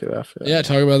get into after that. Yeah,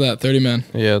 talk about that. 30 man.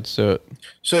 Yeah, let's do it.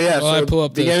 So, I pull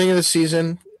up beginning of the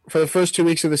season, for the first 2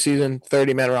 weeks of the season,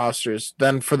 30-man rosters.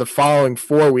 Then for the following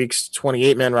 4 weeks,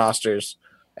 28-man rosters.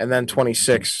 And then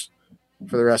 26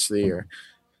 for the rest of the year.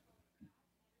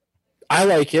 I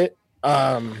like it.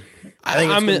 I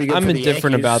think I'm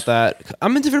indifferent about that.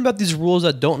 I'm indifferent about these rules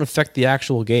that don't affect the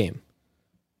actual game.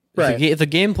 Right. If the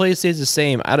gameplay stays the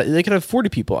same, they could have 40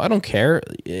 people. I don't care.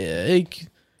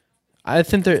 I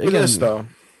think they're For this though.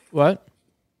 What?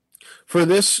 For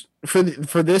this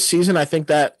season, I think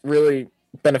that really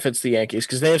benefits the Yankees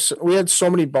because we had so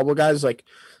many bubble guys. Like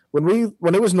when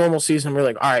it was normal season, we were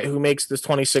like, all right, who makes this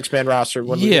 26-man roster?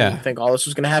 When we didn't think all this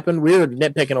was going to happen, we were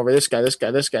nitpicking over this guy.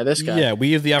 Yeah,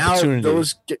 we have the opportunity. Now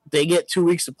they get 2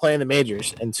 weeks to play in the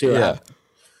majors and see what happens.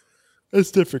 It's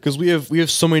different because we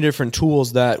have so many different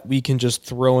tools that we can just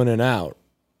throw in and out.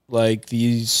 Like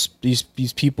these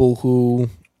people who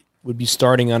would be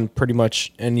starting on pretty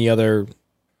much any other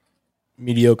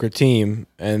mediocre team,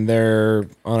 and they're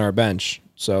on our bench.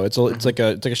 So it's like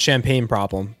a champagne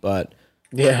problem, but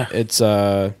yeah, it's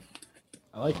I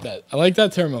like that. I like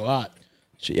that term a lot.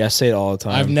 Yeah, I say it all the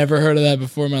time. I've never heard of that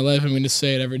before in my life. I'm going to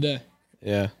say it every day.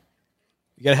 Yeah.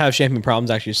 You gotta have champagne problems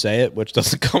to actually say it, which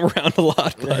doesn't come around a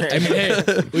lot. But I mean,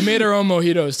 hey, we made our own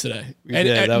mojitos today.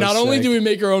 And not only do we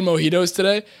make our own mojitos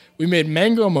today, we made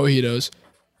mango mojitos.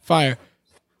 Fire.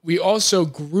 We also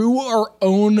grew our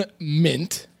own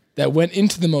mint that went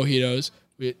into the mojitos.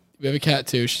 We have a cat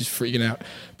too. She's freaking out.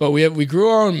 But we grew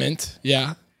our own mint.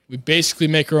 Yeah. We basically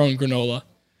make our own granola.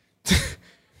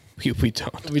 we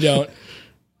don't. We don't.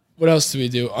 What else do we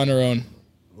do on our own?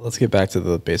 Let's get back to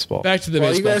the baseball. Back to the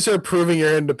baseball. You guys are proving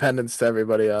your independence to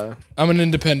everybody. I'm an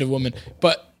independent woman.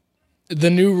 But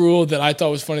the new rule that I thought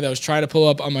was funny that I was trying to pull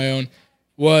up on my own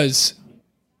was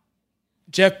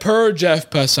Jeff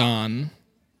Passan,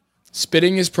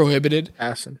 spitting is prohibited.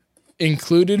 Passan.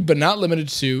 Included but not limited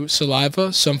to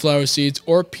saliva, sunflower seeds,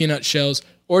 or peanut shells,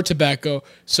 or tobacco.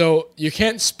 So you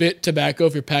can't spit tobacco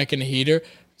if you're packing a heater.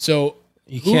 So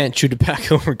you can't chew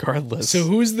tobacco regardless. So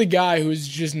who's the guy who's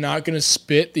just not going to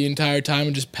spit the entire time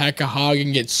and just pack a hog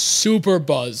and get super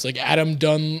buzzed? Like Adam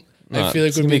Dunn, I feel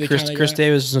like would be the kind of Chris guy.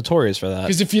 Davis is notorious for that.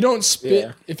 Because if you don't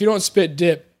spit,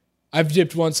 dip. I've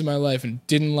dipped once in my life and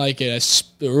didn't like it.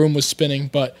 The room was spinning,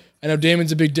 but I know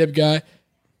Damon's a big dip guy.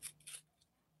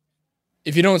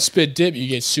 If you don't spit dip, you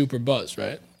get super buzzed,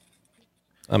 right?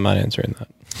 I'm not answering that.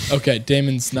 Okay,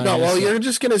 Damon's not. No, well, you're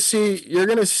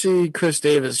gonna see Chris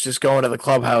Davis just go into the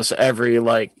clubhouse every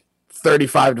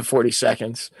 35 to 40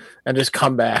 seconds and just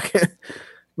come back.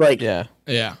 Yeah.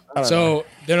 So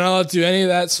they're not allowed to do any of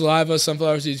that: saliva,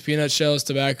 sunflower seeds, peanut shells,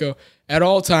 tobacco at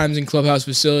all times in clubhouse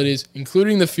facilities,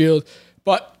 including the field.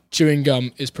 But chewing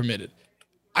gum is permitted.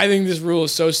 I think this rule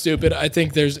is so stupid. I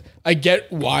think I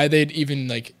get why they'd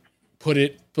even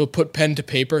put pen to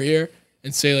paper here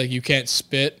and say you can't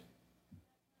spit.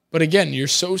 But again, you're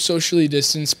so socially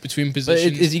distanced between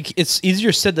positions. But it's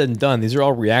easier said than done. These are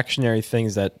all reactionary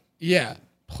things that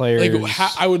players.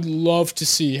 I would love to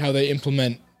see how they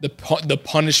implement the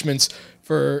punishments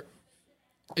for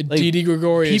Didi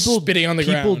Gregorius spitting on the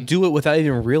ground. People do it without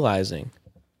even realizing.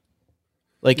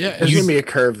 There's gonna be a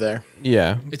curve there.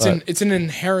 Yeah, it's an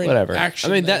inherent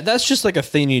action. I mean that's just a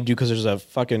thing you do because there's a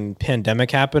fucking pandemic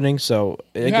happening. So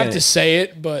you have to say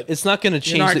it, but it's not going to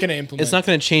change. You're not going to implement. It's not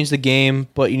going to change the game,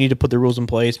 but you need to put the rules in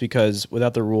place because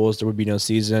without the rules, there would be no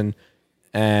season,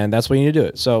 and that's why you need to do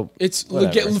it. So it's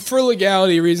for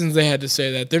legality reasons they had to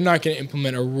say that. They're not going to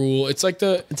implement a rule. It's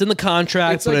in the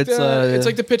contract, it's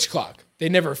like the pitch clock. They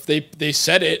never they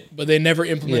said it, but they never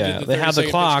implemented. They have the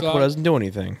clock, but it doesn't do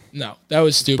anything. No, that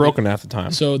was stupid. Broken half the time.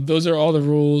 So those are all the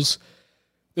rules.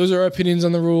 Those are our opinions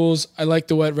on the rules. I like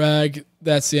the wet rag.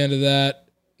 That's the end of that.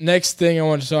 Next thing I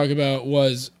wanted to talk about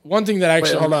was one thing that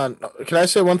actually. Wait, hold on. Can I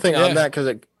say one thing on that because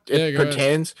it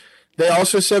pertains? They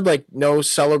also said no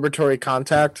celebratory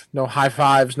contact, no high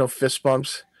fives, no fist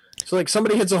bumps. So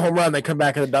somebody hits a home run, they come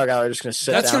back in the dugout, they're just gonna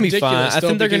sit. That's down. gonna be fun. I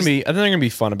think they're gonna be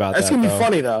fun about that. That's gonna be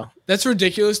funny though. That's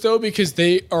ridiculous though because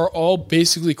they are all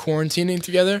basically quarantining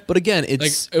together. But again,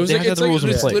 it's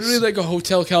literally like a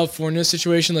Hotel California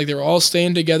situation. They're all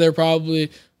staying together.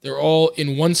 Probably they're all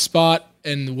in one spot,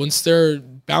 and once they're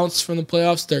bounced from the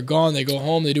playoffs, they're gone. They go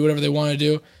home. They do whatever they want to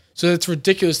do. So it's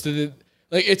ridiculous that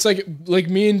it's like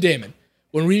me and Damon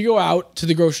when we go out to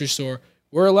the grocery store.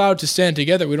 We're allowed to stand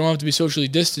together. We don't have to be socially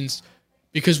distanced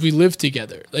because we live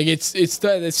together. It's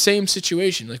the same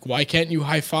situation. Why can't you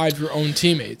high five your own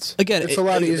teammates? Again, it's a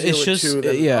lot easier with two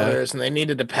than others, and they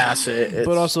needed to pass it.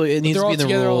 But also, it needs to be in the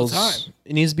rules. All the time.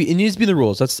 It needs to be in the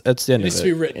rules. That's the end of it. It needs to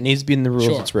be written. It needs to be in the rules.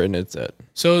 Sure. It's written. It's it.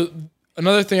 So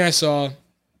another thing I saw,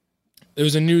 there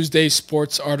was a Newsday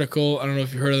Sports article. I don't know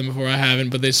if you've heard of them before. I haven't,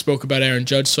 but they spoke about Aaron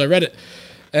Judge, so I read it,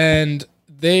 and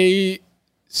they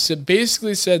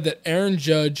basically said that Aaron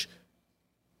Judge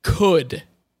could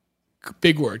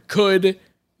big word, could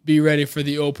be ready for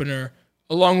the opener,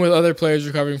 along with other players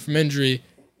recovering from injury.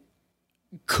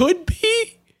 Could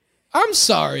be? I'm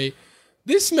sorry.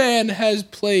 This man has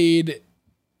played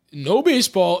no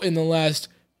baseball in the last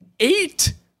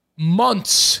 8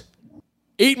 months.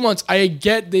 8 months. I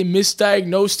get they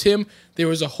misdiagnosed him. There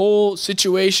was a whole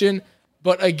situation.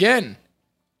 But again,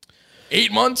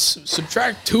 8 months,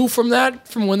 subtract 2 from that,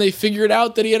 from when they figured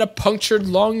out that he had a punctured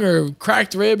lung or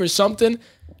cracked rib or something.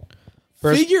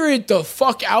 Figure it the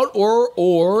fuck out,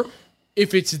 or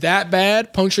if it's that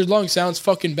bad, punctured lung sounds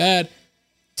fucking bad,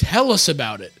 tell us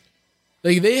about it.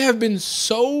 Like, they have been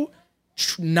so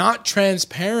not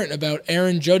transparent about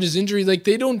Aaron Judge's injury. Like,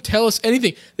 they don't tell us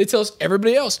anything. They tell us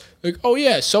everybody else. Like, oh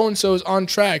yeah, so-and-so is on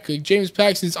track. Like, James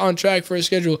Paxton's on track for a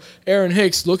schedule. Aaron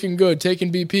Hicks looking good,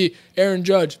 taking BP. Aaron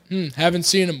Judge, haven't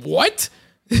seen him. What?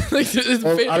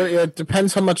 It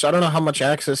depends how much. I don't know how much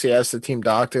access he has to team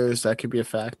doctors. That could be a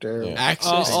factor. Yeah.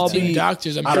 Access to team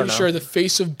doctors. I'm pretty sure the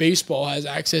face of baseball has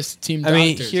access to team doctors. I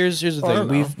mean, here's the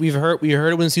thing. We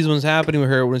heard it when the season was happening. We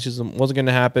heard it when the season wasn't going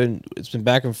to happen. It's been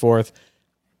back and forth.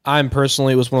 I'm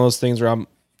personally, it was one of those things where I'm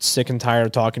sick and tired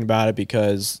of talking about it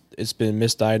because it's been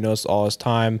misdiagnosed all this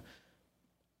time.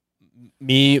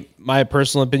 My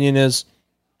personal opinion is,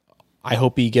 I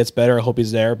hope he gets better. I hope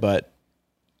he's there, but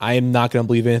I am not going to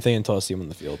believe anything until I see him in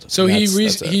the field. So he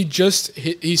started.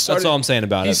 That's all I'm saying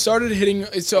about it. He started hitting.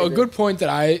 So a good point that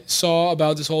I saw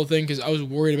about this whole thing, because I was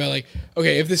worried about, like,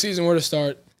 okay, if the season were to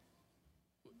start,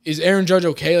 is Aaron Judge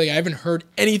okay? Like, I haven't heard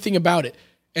anything about it,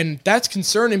 and that's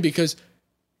concerning because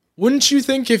wouldn't you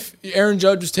think if Aaron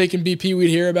Judge was taking BP, we'd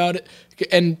hear about it?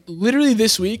 And literally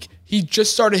this week, he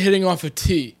just started hitting off a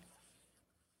tee.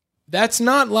 That's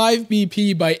not live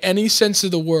BP by any sense of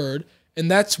the word,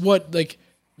 and that's what, like,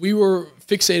 we were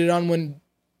fixated on when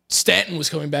Stanton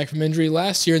was coming back from injury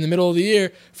last year in the middle of the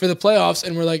year for the playoffs,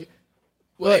 and we're like,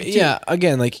 well, yeah,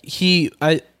 again, like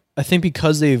I think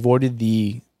because they avoided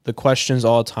the questions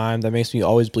all the time, that makes me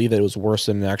always believe that it was worse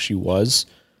than it actually was.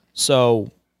 So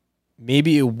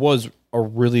maybe it was a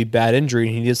really bad injury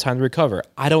and he needs time to recover.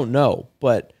 I don't know,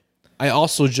 but I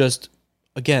also just,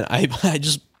 again, I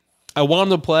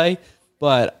want him to play,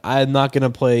 but I'm not going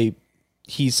to play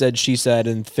he said, she said,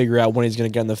 and figure out when he's going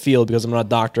to get in the field because I'm not a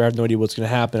doctor. I have no idea what's going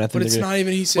to happen. But it's not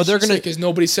even he said, she said, because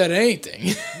nobody said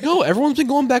anything. No, everyone's been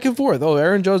going back and forth. Oh,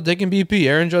 Aaron Judge taking BP.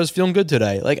 Aaron Judge feeling good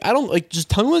today. Like, I don't, like, just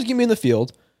tell me what's going to be in the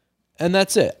field, and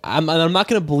that's it. I'm not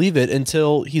going to believe it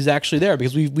until he's actually there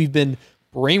because we've been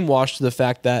brainwashed to the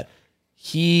fact that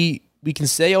we can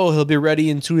say, oh, he'll be ready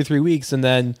in 2 to 3 weeks, and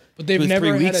then but they've never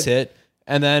 3 weeks hit.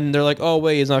 And then they're like, oh,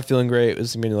 wait, he's not feeling great.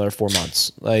 It's going to be another 4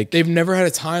 months. Like, they've never had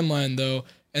a timeline, though.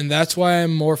 And that's why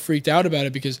I'm more freaked out about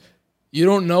it, because you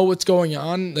don't know what's going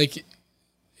on. Like,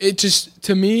 it just,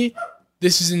 to me,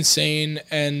 this is insane.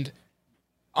 And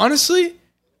honestly,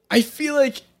 I feel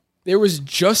like there was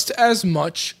just as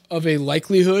much of a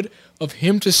likelihood of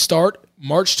him to start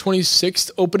March 26th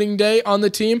opening day on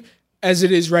the team as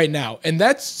it is right now. And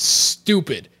that's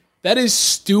stupid. That is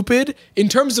stupid in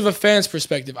terms of a fan's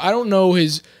perspective. I don't know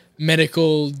his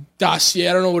medical dossier.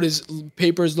 I don't know what his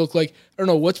papers look like. I don't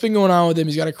know what's been going on with him.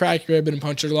 He's got a cracked rib and a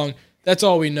punctured lung. That's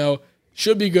all we know.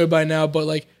 Should be good by now. But,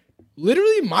 like,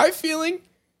 literally my feeling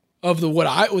of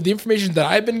with the information that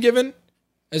I've been given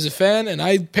as a fan, and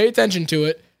I pay attention to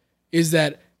it, is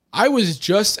that I was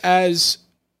just as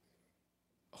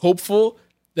hopeful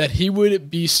that he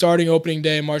would be starting opening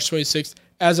day on March 26th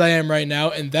as I am right now,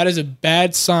 and that is a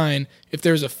bad sign if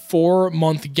there's a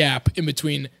 4-month gap in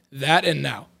between that and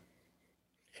now.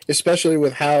 Especially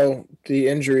with how the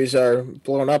injuries are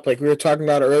blown up. Like we were talking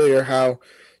about earlier, how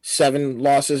 7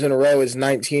 losses in a row is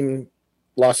 19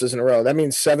 losses in a row. That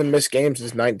means 7 missed games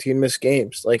is 19 missed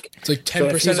games. Like, it's like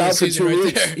 10% of the season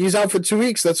right there. He's out for 2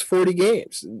 weeks. That's 40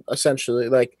 games, essentially.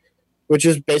 Like, which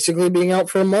is basically being out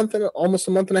for a month and almost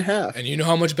a month and a half. And you know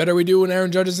how much better we do when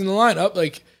Aaron Judge is in the lineup,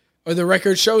 like, or the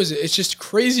record shows it. It's just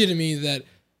crazy to me that,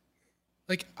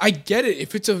 like, I get it.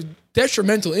 If it's a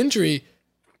detrimental injury,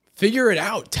 figure it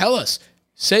out. Tell us.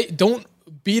 Don't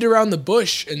beat around the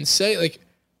bush and say, like,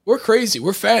 we're crazy.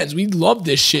 We're fans. We love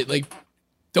this shit. Like,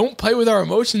 don't play with our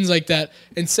emotions like that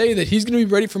and say that he's going to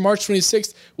be ready for March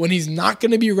 26th when he's not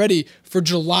going to be ready for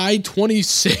July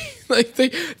 26th. Like,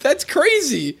 that's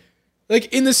crazy.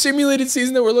 Like, in the simulated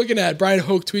season that we're looking at, Brian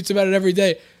Hoke tweets about it every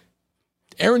day.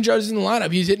 Aaron Judge is in the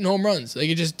lineup. He's hitting home runs. Like,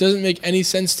 it just doesn't make any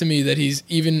sense to me that he's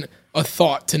even a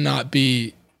thought to not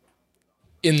be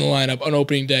in the lineup on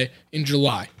opening day in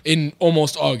July, in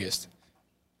almost August.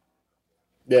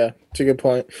 Yeah, it's a good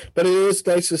point. But it is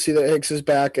nice to see that Hicks is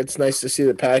back. It's nice to see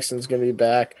that Paxton's going to be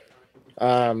back.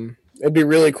 It'd be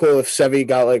really cool if Sevy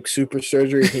got like super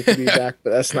surgery and he could be back, but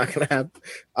that's not gonna happen.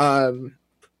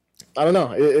 I don't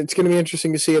know. It's gonna be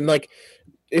interesting to see. And like,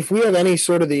 if we have any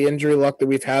sort of the injury luck that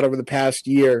we've had over the past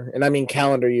year, and I mean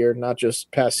calendar year, not just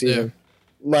past season,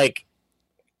 like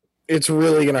it's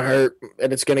really gonna hurt,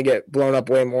 and it's gonna get blown up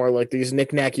way more. Like these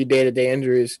knick-knacky day-to-day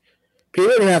injuries,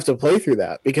 people are gonna have to play through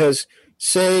that because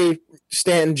say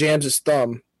Stanton jams his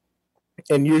thumb,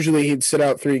 and usually he'd sit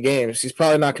out 3 games. He's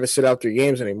probably not gonna sit out 3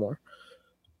 games anymore.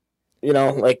 You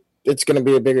know, like it's going to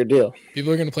be a bigger deal.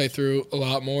 People are going to play through a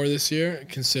lot more this year,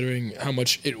 considering how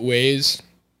much it weighs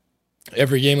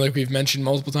every game, like we've mentioned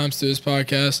multiple times through this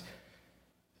podcast.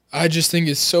 I just think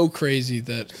it's so crazy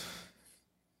that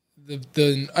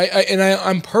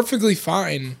I'm perfectly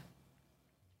fine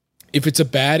if it's a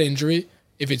bad injury,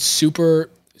 if it's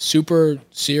super, super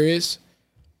serious.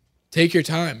 Take your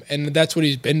time, and that's what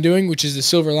he's been doing, which is the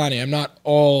silver lining. I'm not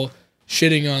all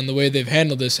shitting on the way they've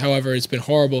handled this. However, it's been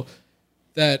horrible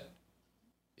that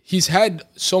he's had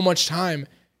so much time.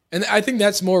 And I think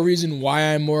that's more reason why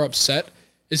I'm more upset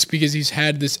is because he's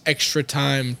had this extra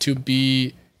time to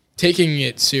be taking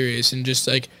it serious and just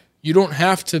like, you don't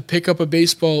have to pick up a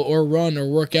baseball or run or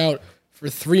work out for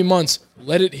 3 months.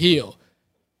 Let it heal.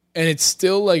 And it's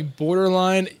still like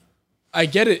borderline. I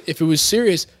get it. If it was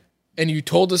serious and you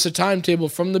told us a timetable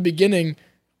from the beginning,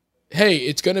 hey,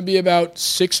 it's going to be about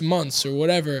 6 months or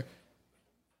whatever,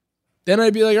 then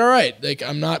I'd be like, all right, like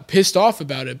I'm not pissed off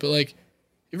about it. But like,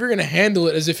 if you're going to handle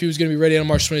it as if he was going to be ready on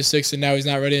March 26th and now he's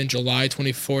not ready on July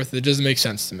 24th, it doesn't make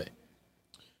sense to me.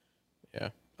 Yeah,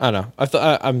 I don't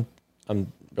know.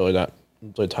 I'm really not.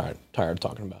 I'm really tired of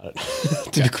talking about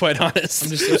it. To be quite honest, I'm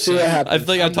just upset. I feel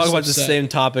like I'm talking about the same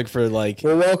topic for like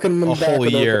we'll welcome him a back whole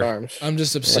with year. open arms. I'm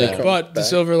just upset. Yeah. But the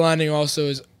silver lining also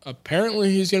is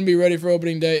apparently he's going to be ready for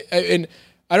opening day. And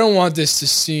I don't want this to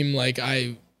seem like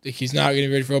he's not going to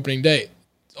be ready for opening day.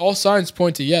 All signs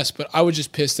point to yes, but I was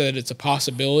just pissed that it's a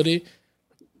possibility,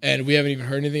 and we haven't even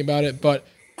heard anything about it. But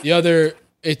the other,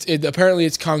 apparently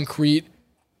it's concrete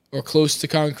or close to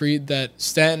concrete that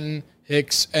Stanton,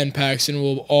 Hicks, and Paxton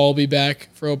will all be back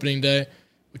for opening day,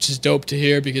 which is dope to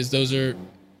hear because those are,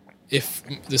 if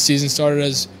the season started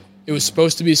as it was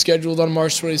supposed to be scheduled on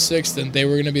March 26th, then they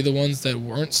were going to be the ones that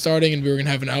weren't starting, and we were going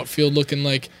to have an outfield looking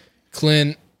like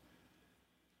Clint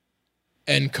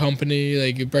and company,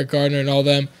 like Brett Gardner and all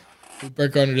them.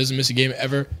 Brett Gardner doesn't miss a game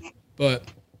ever, but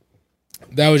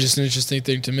that was just an interesting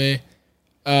thing to me.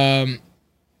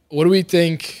 What do we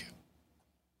think?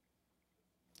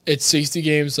 It's 60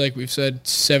 games, like we've said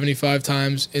 75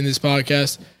 times in this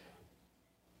podcast.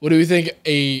 What do we think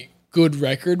a good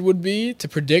record would be to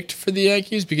predict for the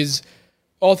Yankees? Because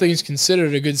all things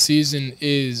considered, a good season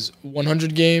is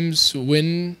 100 games,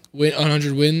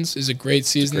 100 wins is a great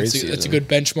season. That's a good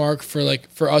benchmark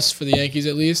for us, for the Yankees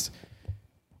at least.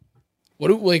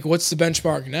 What's the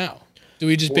benchmark now? Do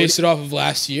we just base it off of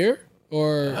last year,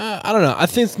 or I don't know. I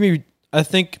think it's gonna be. I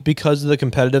think because of the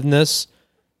competitiveness,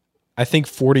 I think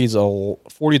 40 is a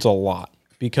lot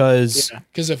because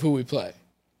of who we play.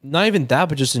 Not even that,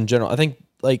 but just in general. I think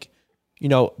the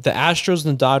Astros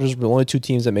and the Dodgers were the only 2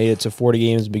 teams that made it to 40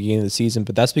 games at the beginning of the season,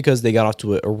 but that's because they got off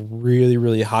to a really,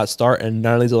 really hot start and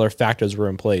none of these other factors were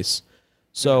in place.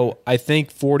 So I think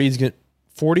 40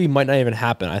 might not even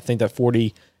happen. I think that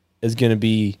 40 is going to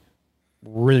be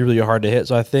really, really hard to hit.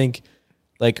 So I think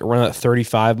like around that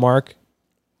 35 mark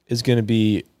is going to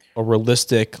be a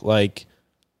realistic,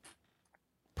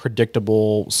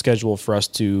 predictable schedule for us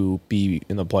to be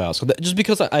in the playoffs. So just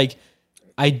because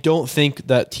I don't think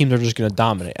that teams are just going to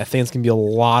dominate. I think it's going to be a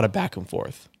lot of back and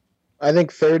forth. I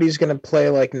think 30 is going to play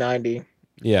like 90.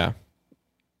 Yeah.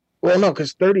 Well, no,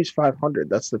 because 30 is 500.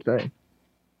 That's the thing.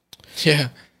 Yeah.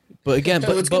 But again,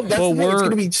 it's going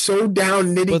to be so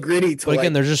down nitty gritty. But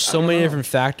again, there's just so many different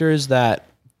factors that,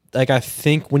 I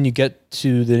think when you get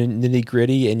to the nitty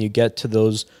gritty and you get to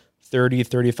those 30,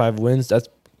 35 wins, that's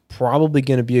probably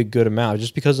going to be a good amount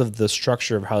just because of the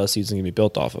structure of how the season can be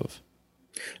built off of.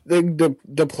 The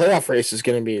playoff race is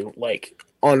going to be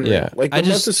unreal. Yeah. The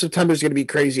month of September is going to be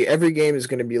crazy. Every game is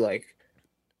going to be oh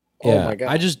my god.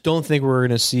 I just don't think we're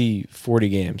going to see 40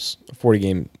 wins.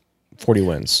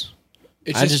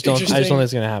 I just don't think it's going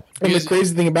to happen. And the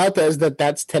crazy thing about that is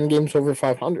that's 10 games over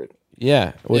 500.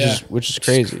 Yeah, which is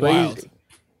crazy. Wild.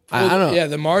 I don't know. Yeah,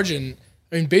 the margin.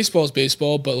 I mean, baseball is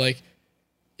baseball, but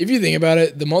if you think about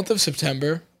it, the month of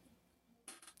September,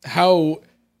 how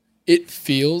it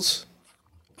feels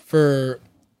for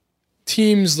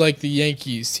teams like the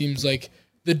Yankees, teams like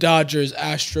the Dodgers,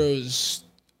 Astros,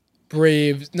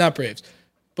 not Braves,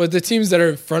 but the teams that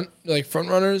are front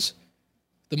runners,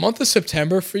 the month of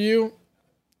September for you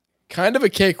kind of a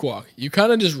cakewalk. You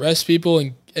kind of just rest people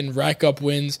and rack up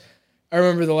wins. I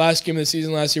remember the last game of the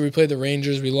season last year, we played the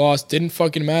Rangers. We lost. Didn't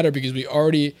fucking matter because we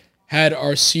already had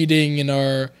our seeding and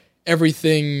our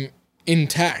everything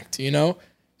intact, you know?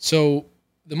 So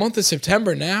the month of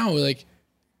September now, like,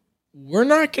 we're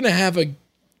not going to have a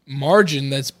margin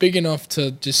that's big enough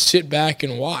to just sit back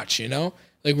and watch, you know?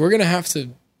 Like, we're going to have to,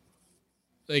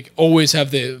 like, always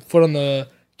have the foot on the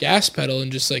gas pedal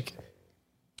and just, like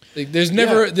there's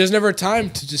never a time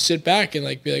to just sit back and,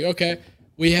 like, be like, okay,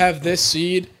 we have this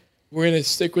seed. We're going to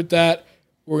stick with that.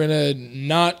 We're going to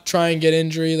not try and get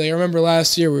injury. Like, I remember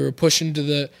last year we were pushing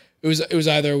to it was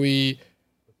either we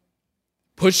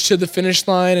push to the finish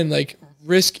line and, like,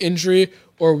 risk injury,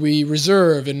 or we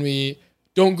reserve and we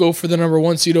don't go for the number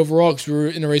 1 seed overall because we were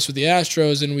in a race with the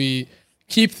Astros, and we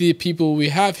keep the people we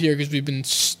have here because we've been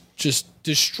just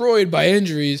destroyed by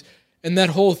injuries. And that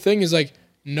whole thing is like,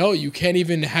 no, you can't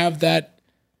even have that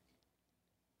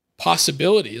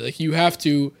possibility. Like, you have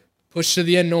to push to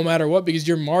the end no matter what, because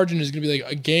your margin is going to be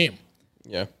like a game.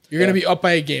 Yeah. You're going to be up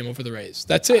by a game over the Rays.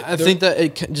 That's it. I think that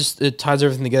it ties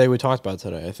everything together we talked about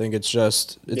today. I think it's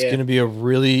going to be a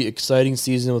really exciting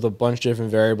season with a bunch of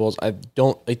different variables.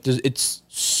 It's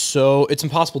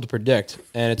impossible to predict,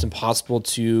 and it's impossible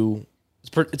to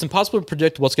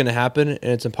predict what's going to happen,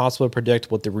 and it's impossible to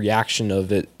predict what the reaction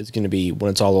of it is going to be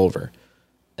when it's all over.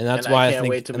 And that's why I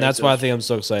think I'm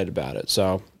so excited about it.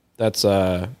 So that's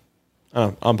I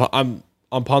don't know,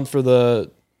 I'm pumped for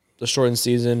the shortened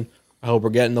season. I hope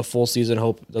we're getting the full season. I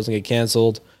hope it doesn't get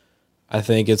canceled. I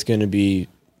think it's going to be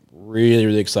really,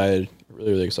 really excited.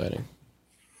 Really, really exciting.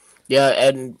 Yeah,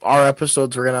 and our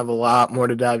episodes, we're going to have a lot more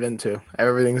to dive into.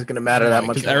 Everything's going to matter that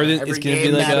much. Every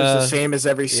game like matters the same as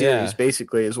every series,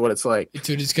 basically, is what it's like.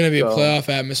 Dude, it's going to be a playoff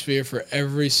atmosphere for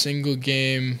every single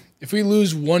game. If we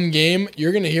lose one game,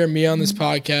 you're going to hear me on this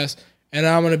podcast, and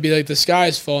I'm going to be like, the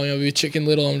sky's falling. I'll be Chicken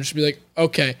Little. I'm just be like,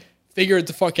 okay, figure it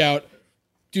the fuck out.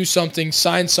 Do something,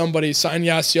 sign somebody, sign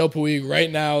Yasiel Puig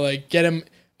right now, like, get him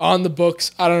on the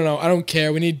books. I don't know. I don't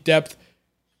care. We need depth.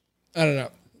 I don't know.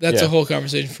 That's a whole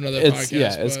conversation for another podcast.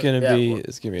 Yeah, it's gonna be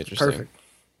interesting. Perfect.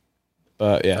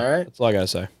 But yeah, all right. That's all I gotta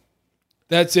say.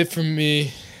 That's it from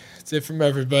me. That's it from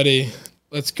everybody.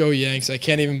 Let's go Yanks. I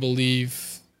can't even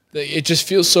believe it just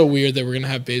feels so weird that we're gonna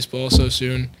have baseball so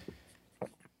soon.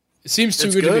 It seems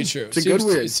too good to be true.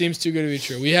 It seems too good to be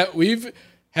true. We've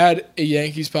had a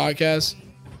Yankees podcast,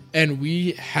 and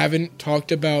we haven't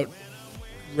talked about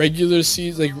regular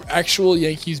season, like actual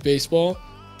Yankees baseball,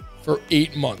 for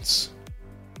 8 months.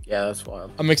 Yeah, that's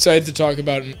wild. I'm excited to talk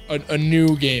about a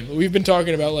new game. We've been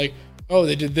talking about, like, oh,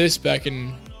 they did this back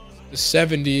in the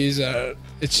 70s.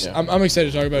 I'm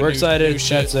excited to talk about. We're excited. New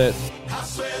shit. That's it. I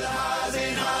swear the highs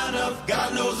ain't high enough.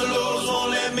 God knows the lows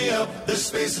won't let me up. There's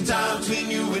space and time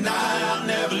between you and I'll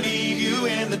never leave you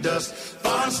in the dust.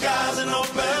 Foreign skies and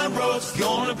open roads. The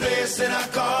only place that I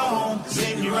call home is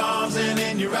in your arms and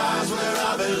in your eyes, where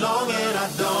I belong. And I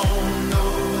don't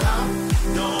know how,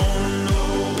 don't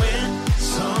know when.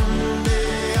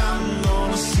 Someday I'm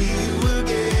gonna see you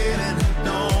again. And I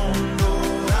don't know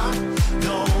how,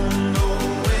 don't know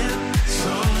when.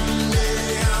 Someday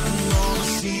I'm gonna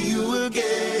see you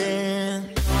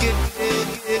again. Get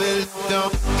it,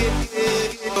 don't get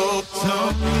it, oh,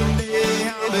 no.